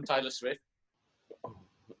between him and Taylor Swift?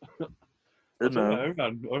 I don't know,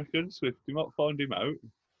 man. I reckon Swifty might find him out.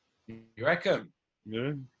 You reckon?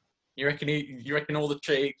 Yeah. You reckon all the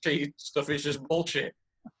cheat stuff is just bullshit?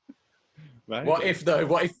 Maybe. What if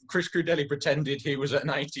Chris Crudelli pretended he was at an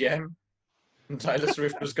ATM and Taylor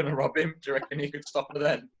Swift was going to rob him? Do you reckon he could stop her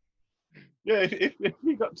then? Yeah, if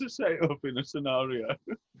we got to set it up in a scenario,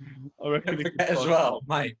 I reckon Don't he could forget as find well,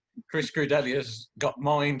 mate, Chris Crudelli has got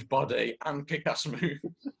mind, body, and kick-ass moves.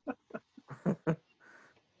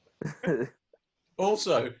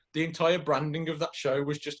 Also, the entire branding of that show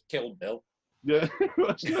was just Kill Bill. Yeah.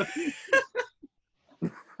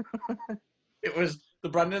 It was the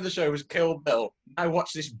branding of the show was Kill Bill. Now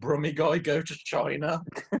watch this brummy guy go to China.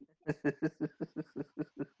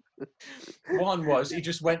 One was he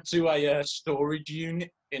just went to a storage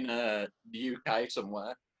unit in the UK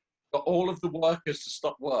somewhere, got all of the workers to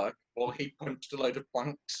stop work while he punched a load of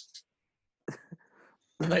planks.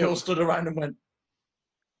 And they all stood around and went,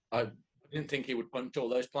 I didn't think he would punch all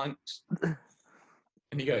those planks. And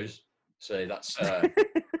he goes, see, that's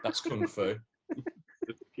kung fu.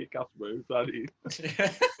 Kick-ass move, that is.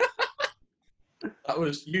 That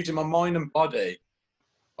was using my mind and body.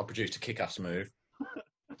 I produced a kick-ass move.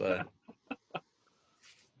 So.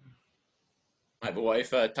 Mate, but what if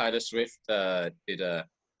Taylor Swift did a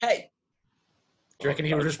hey? Do you reckon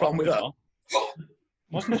he would respond with that?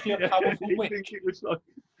 Wasn't she a powerful You witch? think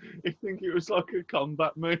it was like a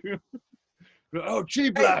combat move? Oh,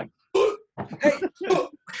 cheap lad! Hey!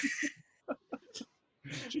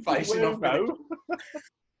 Facing Facing off now.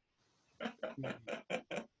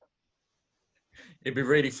 It'd be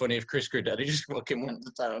really funny if Chris Crudelli just fucking went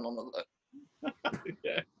to town on the look.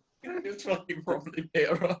 Yeah. Just fucking properly beat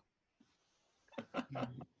her up. I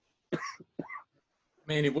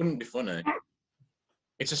mean, it wouldn't be funny.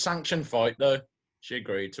 It's a sanctioned fight, though. She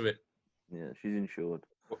agreed to it. Yeah, she's insured.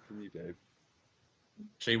 What can you do?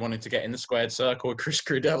 She wanted to get in the squared circle with Chris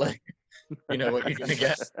Crudelli. You know what you're going to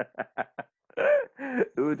get.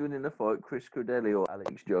 Who would win in a fight, Chris Crudelli or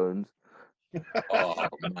Alex Jones? Oh,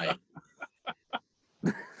 mate.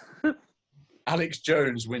 Alex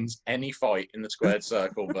Jones wins any fight in the squared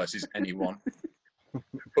circle versus anyone.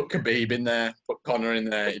 Put Khabib in there, put Conor in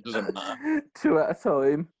there, it doesn't matter. 2 at a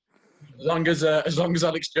time. As long as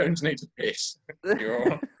Alex Jones needs a piss, you're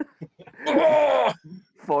all right.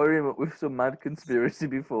 Fire him up with some mad conspiracy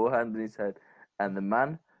beforehand in his head. And the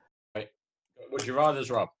man... Would you rather,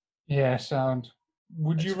 Rob? Yeah, sound.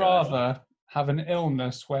 Would you That's fair. rather have an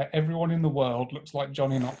illness where everyone in the world looks like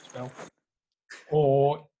Johnny Knoxville,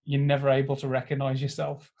 or you're never able to recognise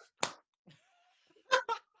yourself?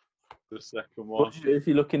 The second What one. do you do if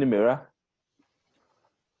you look in the mirror?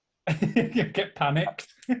 You get panicked.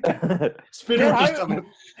 Spin Yeah, around.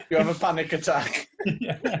 You have a panic attack.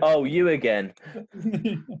 Yeah. Oh, you again.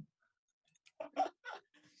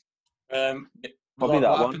 Probably What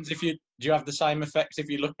that one. happens if you do you have the same effect if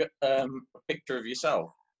you look at a picture of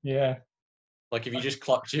yourself? Yeah. Like if you just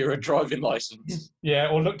clocked your driving license. Yeah,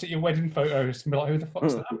 or looked at your wedding photos and be like, who the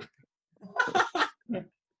fuck's that?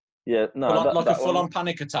 Yeah, no. Like a that full-on one-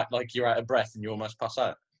 panic attack, like you're out of breath and you almost pass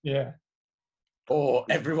out. Yeah. Or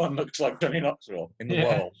everyone looks like Johnny Knoxville in the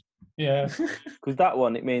Yeah. world. Yeah. Because that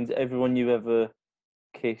one, it means everyone you've ever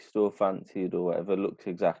kissed or fancied or whatever looks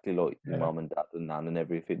exactly like your Yeah. mum and dad and nan and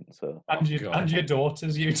everything. So, And your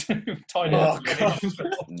daughters, you two. Tiny Oh, little God.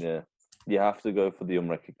 yeah. You have to go for the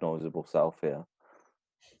unrecognisable self here.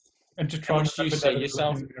 And to try How and much do you remember see them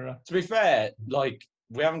yourself? in the mirror. To be fair, like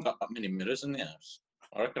we haven't got that many mirrors in the house.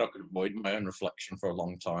 I reckon I could avoid my own reflection for a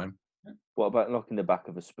long time. What about knocking the back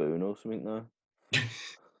of a spoon or something, though?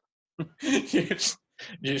 you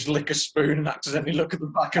just lick a spoon and accidentally look at the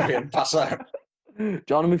back of it and pass out.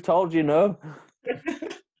 John, we've told you no.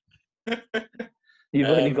 You've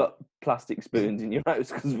only Um, got plastic spoons in your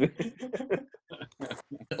house because we.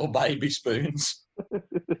 Little baby spoons.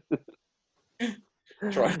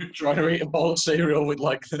 Trying to eat a bowl of cereal with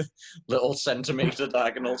like the little centimetre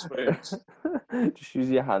diagonal spoons. Just use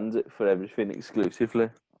your hands for everything exclusively.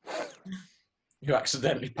 You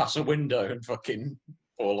accidentally pass a window and fucking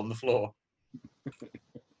fall on the floor.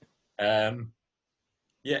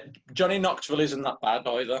 Yeah, Johnny Knoxville isn't that bad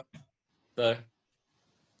either. Though,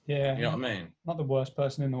 Yeah. you know what I mean? Not the worst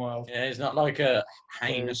person in the world. Yeah, he's not like a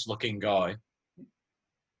heinous-looking guy.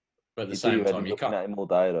 But at the You same do time, end you up looking can't. at him all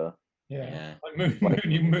day, though. Yeah. Yeah. Like Like,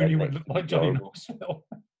 Mooney would like, look like Johnny horrible. Knoxville.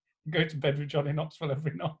 Go to bed with Johnny Knoxville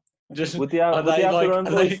every night. Just, Would they have, are would they have their own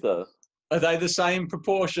are voice, though? are they the same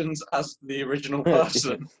proportions as the original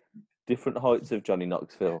person? Different heights of Johnny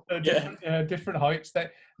Knoxville. Different heights. They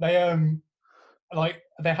like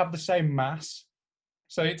they have the same mass.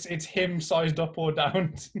 So it's him sized up or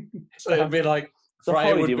down. So it'd be like So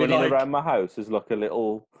Freya would Heidi be running like, around my house as like a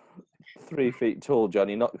little 3 feet tall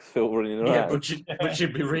Johnny Knoxville running around. yeah, but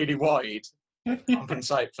she'd be really wide.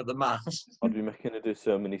 Compensate for the mass. I'd be making her do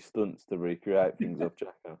so many stunts to recreate things off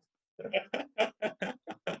Jackass.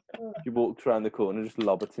 She walked around the corner, just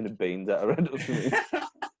lob a tin of beans at her head or something.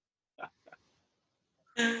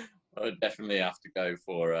 I would definitely have to go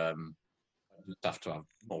for I just have to have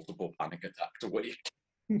multiple panic attacks a week.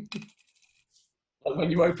 Like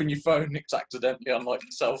when you open your phone, it's accidentally on like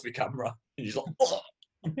the selfie camera, and you're like, oh.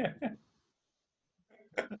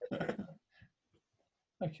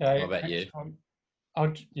 Okay. What about next you? one.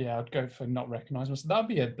 I'd go for not recognise myself. That'd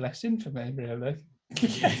be a blessing for me, really.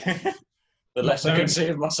 The less I can see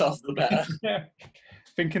of myself, the better. Yeah.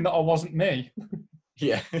 Thinking that I wasn't me.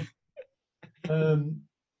 Yeah.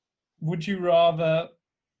 Would you rather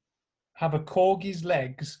have a corgi's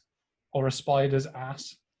legs or a spider's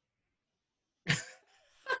ass?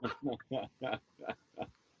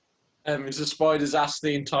 Is the spider's ass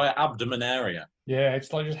the entire abdomen area? Yeah,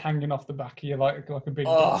 it's like just hanging off the back of you like a big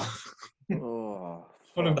Oh, Oh,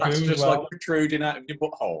 full of that's goo just as well. like protruding out of your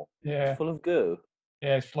butthole. Yeah, full of goo.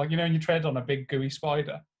 yeah, it's like when you tread on a big gooey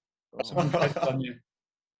spider. Someone treads on you.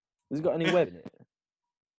 Has it got any web in it?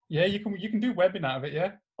 Yeah, you can do webbing out of it.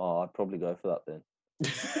 Yeah. Oh, I'd probably go for that then.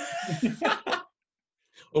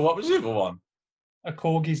 Well, what was the other one? A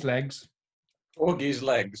corgi's legs. Corgi's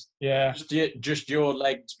legs. Yeah. Just your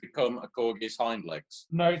legs become a corgi's hind legs.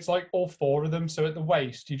 No, it's like all four of them. So at the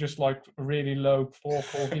waist, you just like really low 4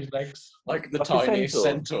 corgi's legs. Like the Like a tiniest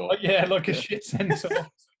centaur. centaur. Like, yeah, like a shit centaur.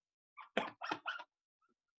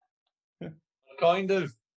 Kind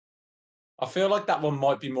of. I feel like that one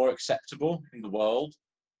might be more acceptable in the world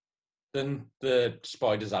than the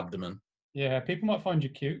spider's abdomen. Yeah, people might find you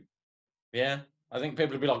cute. Yeah. I think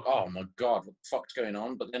people would be like, oh my God, what the fuck's going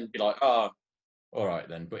on? But then be like, oh, all right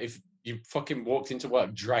then. But if you fucking walked into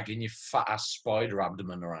work dragging your fat ass spider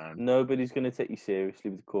abdomen around. Nobody's going to take you seriously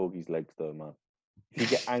with corgi's legs, though, man. If you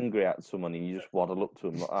get angry at someone and you just waddle up to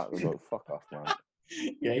them like that, they're like, fuck off, man.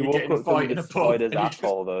 Yeah, You you walk get in a up to them fight in with a a pub. spider's and you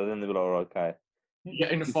asshole, though, then they'll be like, oh, okay. You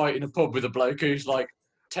get in a fight in a pub with a bloke who's like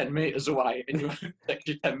 10 metres away and you take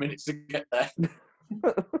you 10 minutes to get there.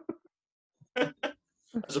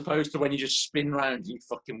 As opposed to when you just spin round and you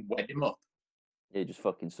fucking wet him up. Yeah, just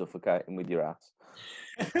fucking suffocate him with your ass.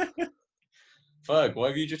 Ferg, why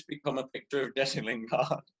have you just become a picture of Jesse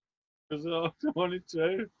Lingard? Because I wanted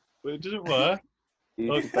to, but it doesn't work. You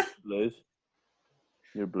Look. just back to blues.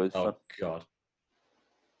 You're a blues fan. Oh God.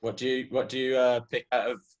 What do you pick out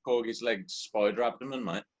of Corgi's legs? Spider abdomen,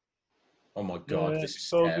 mate? Oh my God, this is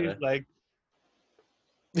scary. Corgi's leg.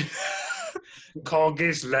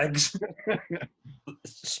 Corgi's legs.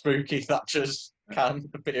 Spooky Thatcher's can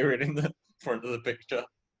appearing in the front of the picture.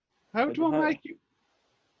 How do I make it?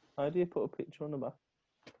 How do you put a picture on the back?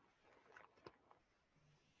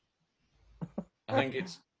 I think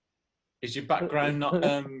is your background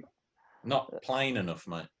not plain enough,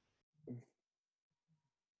 mate?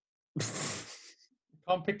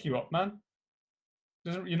 Can't pick you up, man.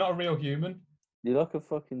 You're not a real human. You're like a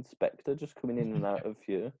fucking spectre just coming in and out of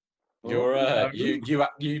you. You're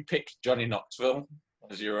you picked Johnny Knoxville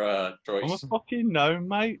as your I'm a choice. fucking gnome,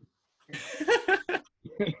 mate.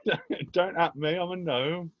 Don't at me, I'm a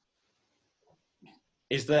gnome.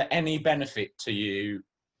 Is there any benefit to you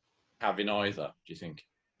having either? Do you think?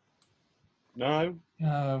 No,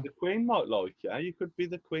 No. the Queen might like you. You could be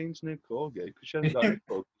the Queen's new corgi because she hasn't got any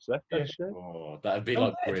corgis left, Yeah. has she? Oh, that'd be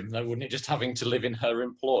like grim, though, wouldn't it? Just having to live in her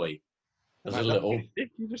employ as a Mate, little that'd be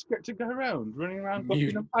sick. You just get to go around, running around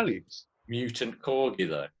Mute. Buckingham Palace. mutant corgi,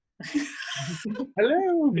 though.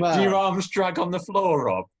 Hello, man. Do your arms drag on the floor,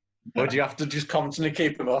 Rob? Or do you have to just constantly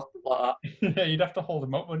keep them up like that? Yeah, you'd have to hold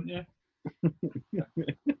them up, wouldn't you?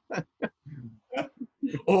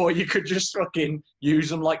 Or you could just fucking use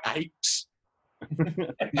them like apes,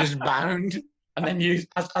 just bound, and then use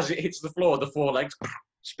as it hits the floor, the forelegs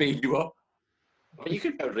speed you up. But you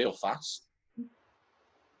could go real fast.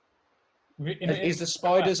 Is the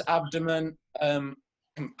spider's abdomen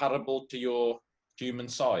comparable to your human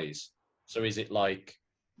size? So is it like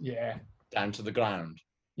Yeah, down to the ground?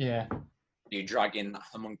 yeah, Are you dragging that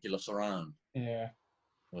homunculus around? yeah.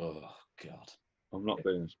 Oh God, I'm not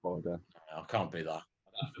being a spider. I can't be that.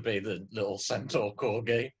 I'd have to be the little centaur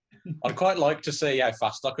corgi. I'd quite like to see how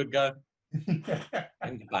fast I could go in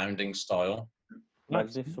the bounding style.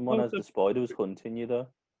 Imagine if someone as the spider was hunting you, though.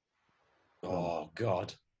 Oh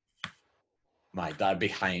God, mate, that'd be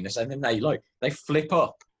heinous. And then they flip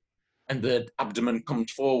up, and the abdomen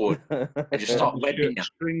comes forward. They just start webbing you.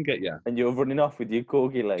 String at you. And you're running off with your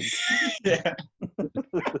corgi legs. Yeah.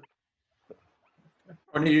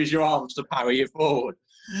 Trying to use your arms to power you forward.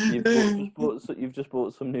 You've just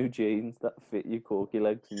bought some new jeans that fit your corky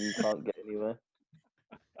legs, and you can't get anywhere.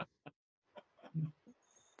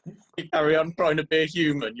 You carry on trying to be a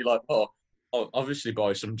human. You're like, oh, I'll obviously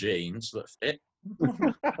buy some jeans that fit.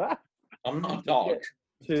 I'm not a dog.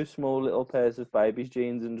 Two small little pairs of baby's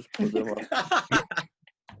jeans and just put them on.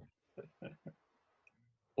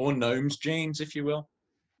 Or gnome's jeans, if you will.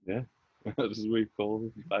 Yeah, as we call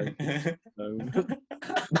them.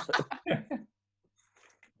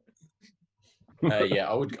 Yeah,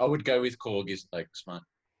 I would go with Corgi's legs, man.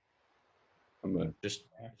 Just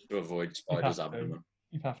to avoid spider's abdomen.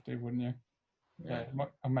 You'd have to, wouldn't you? Yeah,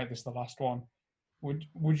 I'll make this the last one.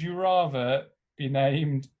 Would you rather be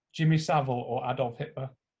named Jimmy Savile or Adolf Hitler?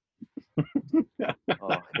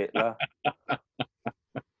 Oh, Hitler.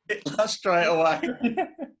 Hitler straight away.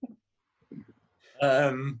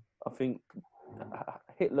 I think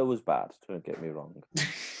Hitler was bad, don't get me wrong.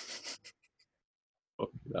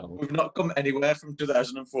 We've not come anywhere from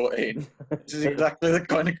 2014. This is exactly the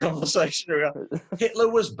kind of conversation we are. Hitler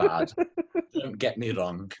was bad, don't get me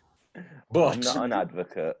wrong. But I'm not an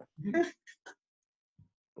advocate.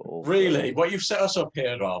 Really, what you've set us up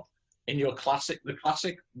here, Rob, in your classic,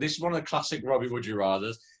 this is one of the classic Robbie Would You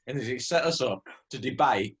Rathers, and you set us up to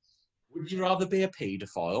debate, would you rather be a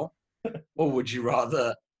paedophile or would you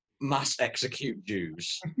rather mass execute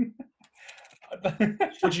Jews? What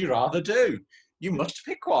would you rather do? You must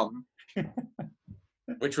pick one.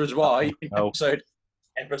 Which was why episode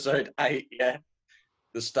 8, yeah,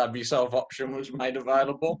 the stab yourself option was made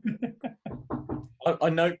available. I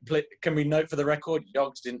note. Can we note for the record?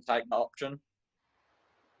 Yogs didn't take that option.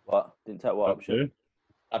 What? Didn't take what option?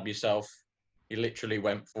 Stab yourself. He literally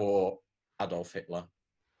went for Adolf Hitler.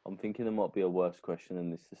 I'm thinking there might be a worse question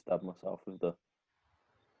than this to stab myself with the.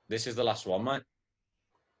 This is the last one, mate.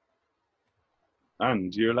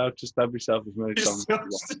 And you're allowed to stab yourself as many times as you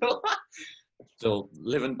want. Still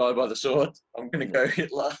live and die by the sword. I'm going to go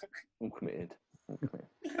Hitler. I'm committed.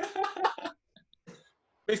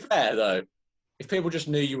 Be fair, though. If people just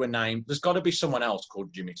knew you were named, there's got to be someone else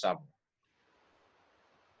called Jimmy Savile.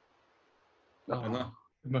 Oh,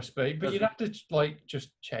 it must be. But you'd have to, just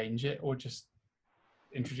change it or just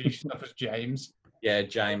introduce yourself as James. Yeah,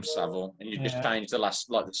 James Savile. And you just change the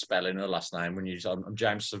the spelling of the last name when you say, I'm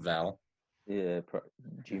James Savile. Yeah,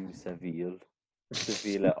 Jimmy Savile.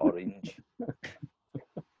 Sevilla Orange.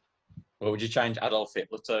 What would you change Adolf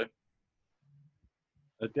Hitler to?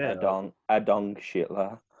 Adong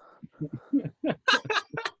Hitler.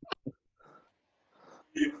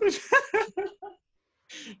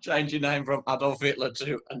 Change your name from Adolf Hitler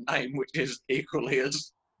to a name which is equally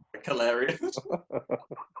as hilarious.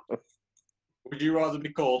 Would you rather be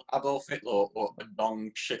called Adolf Hitler or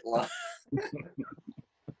Adong Hitler?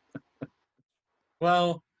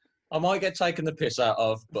 Well, I might get taken the piss out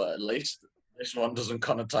of, but at least this one doesn't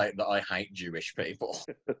connotate that I hate Jewish people.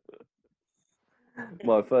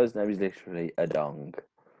 My first name is literally Adong.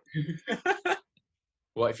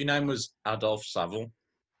 What if your name was Adolf Savile?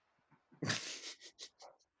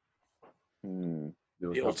 The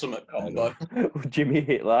ultimate combo. Jimmy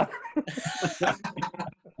Hitler.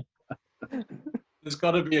 There's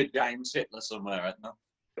got to be a James Hitler somewhere, isn't there?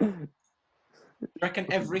 Do you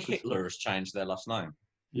reckon every Hitler has changed their last name?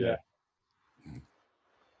 Yeah.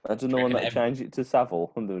 I don't know when they changed it to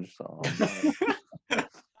Savile, and they were just like,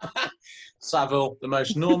 Savile, the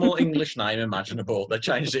most normal English name imaginable. They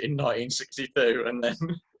changed it in 1962, and then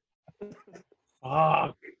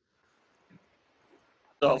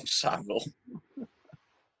Adolf Savile.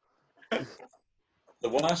 The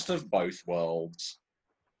worst of both worlds.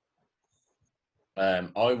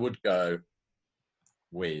 I would go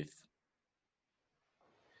with.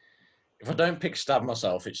 If I don't pick stab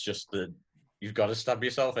myself, it's just that you've got to stab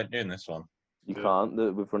yourself, ain't you, in this one? You can't.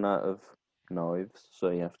 We've run out of knives,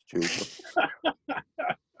 so you have to choose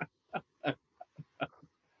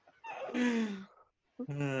one.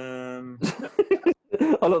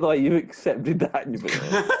 I look like you've accepted that, and you've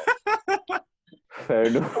been fair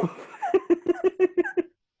enough.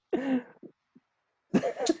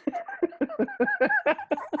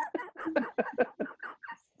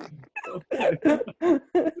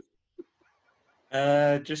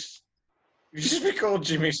 Just be called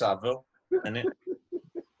Jimmy Savile, and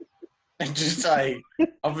just say,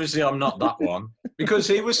 obviously I'm not that one, because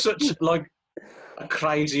he was such a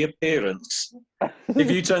crazy appearance.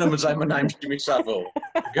 If you turn up and say my name's Jimmy Savile,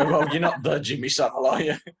 you go, well, you're not the Jimmy Savile, are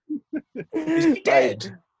you? Is he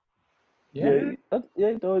dead? Yeah,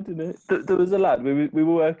 he died, didn't it? There was a lad. We were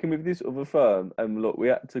working with this other firm, and look, we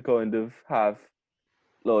had to kind of have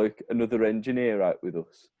another engineer out with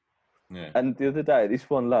us. Yeah. And the other day, this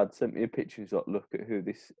one lad sent me a picture. He's like, "Look at who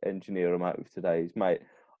this engineer I'm out with today is, mate.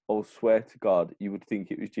 I'll swear to God, you would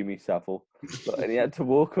think it was Jimmy Savile." Like, and he had to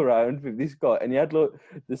walk around with this guy, and he had like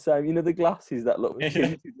the same, you know, the glasses that look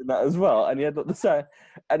tinted and that as well. And he had like the same.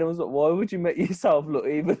 And I was like, "Why would you make yourself look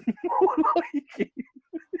even more like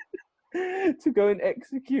him to go and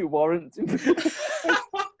execute warrants?" To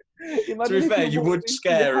be fair, you would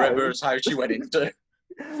scare whoever's house you went into.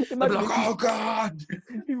 They'd be like, "Oh God!"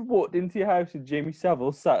 If you walked into your house and Jamie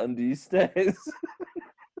Savile sat under your stairs.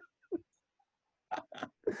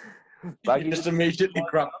 You just immediately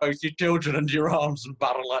grab both your children under your arms and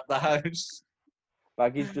battle at the house.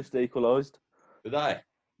 Baggy's just equalised. Did they?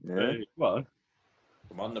 Yeah. Hey, what?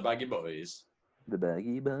 Come on, the baggy boys. The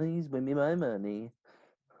Baggy Boys, bring me my money.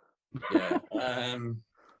 Yeah.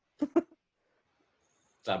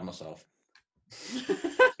 Stab myself.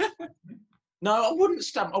 No, I wouldn't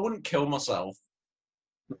stab. I wouldn't kill myself.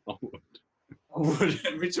 I would. I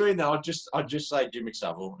would. Between that, I'd just say Jimmy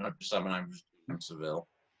Savile, and I'd just say my name was Jimmy Savile.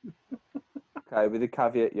 Okay, with the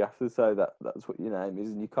caveat, you have to say that that's what your name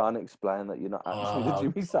is, and you can't explain that you're not actually the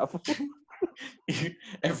Jimmy Savile.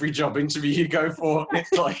 Every job interview you go for,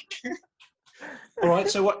 it's like, all right.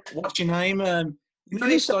 So what's your name? You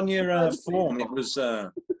noticed on your form it was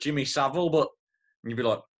Jimmy Savile, but you'd be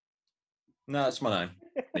like, no, that's my name,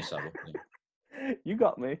 Jimmy Savile. Yeah. You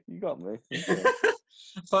got me. You got me.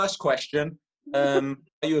 First question: are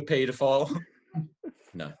you a paedophile?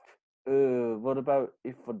 No. What about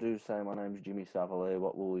if I do say my name's Jimmy Savile here,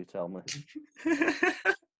 what will you tell me?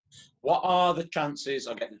 What are the chances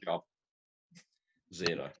I get the job?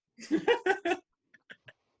 0.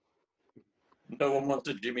 No one wants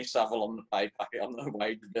a Jimmy Savile on the pay packet on the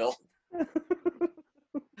wage bill.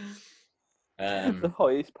 The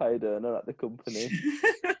highest paid earner at the company.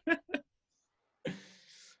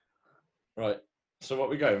 Right. So what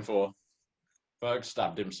are we going for? Berg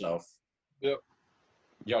stabbed himself. Yep.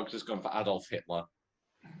 Yogs has gone for Adolf Hitler.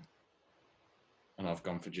 And I've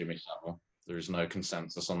gone for Jimmy Savile. There is no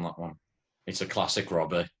consensus on that one. It's a classic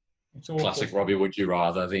Robbie. It's awkward. Classic Robbie, would you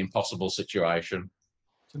rather? The impossible situation.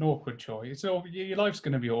 It's an awkward choice. Your life's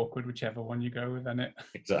going to be awkward, whichever one you go with, isn't it?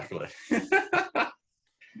 Exactly.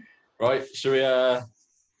 Right, should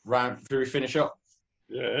we finish up?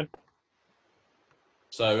 Yeah.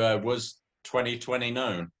 So was 2020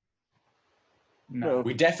 known? No.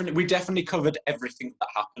 We definitely covered everything that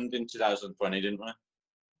happened in 2020, didn't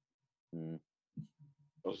we?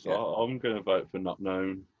 So I'm going to vote for not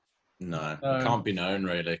known. No, it can't be known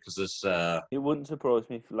really because there's. It wouldn't surprise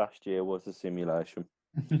me if last year was a simulation.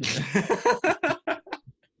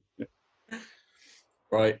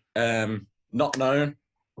 Right, not known.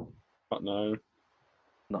 Not known.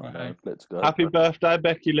 Not Right. known. Let's go. Happy birthday,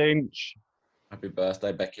 Becky Lynch. Happy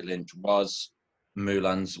birthday, Becky Lynch. Was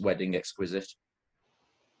Mulan's wedding exquisite?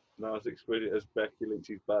 No, I was explaining it as Becky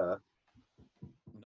Lynch's birth.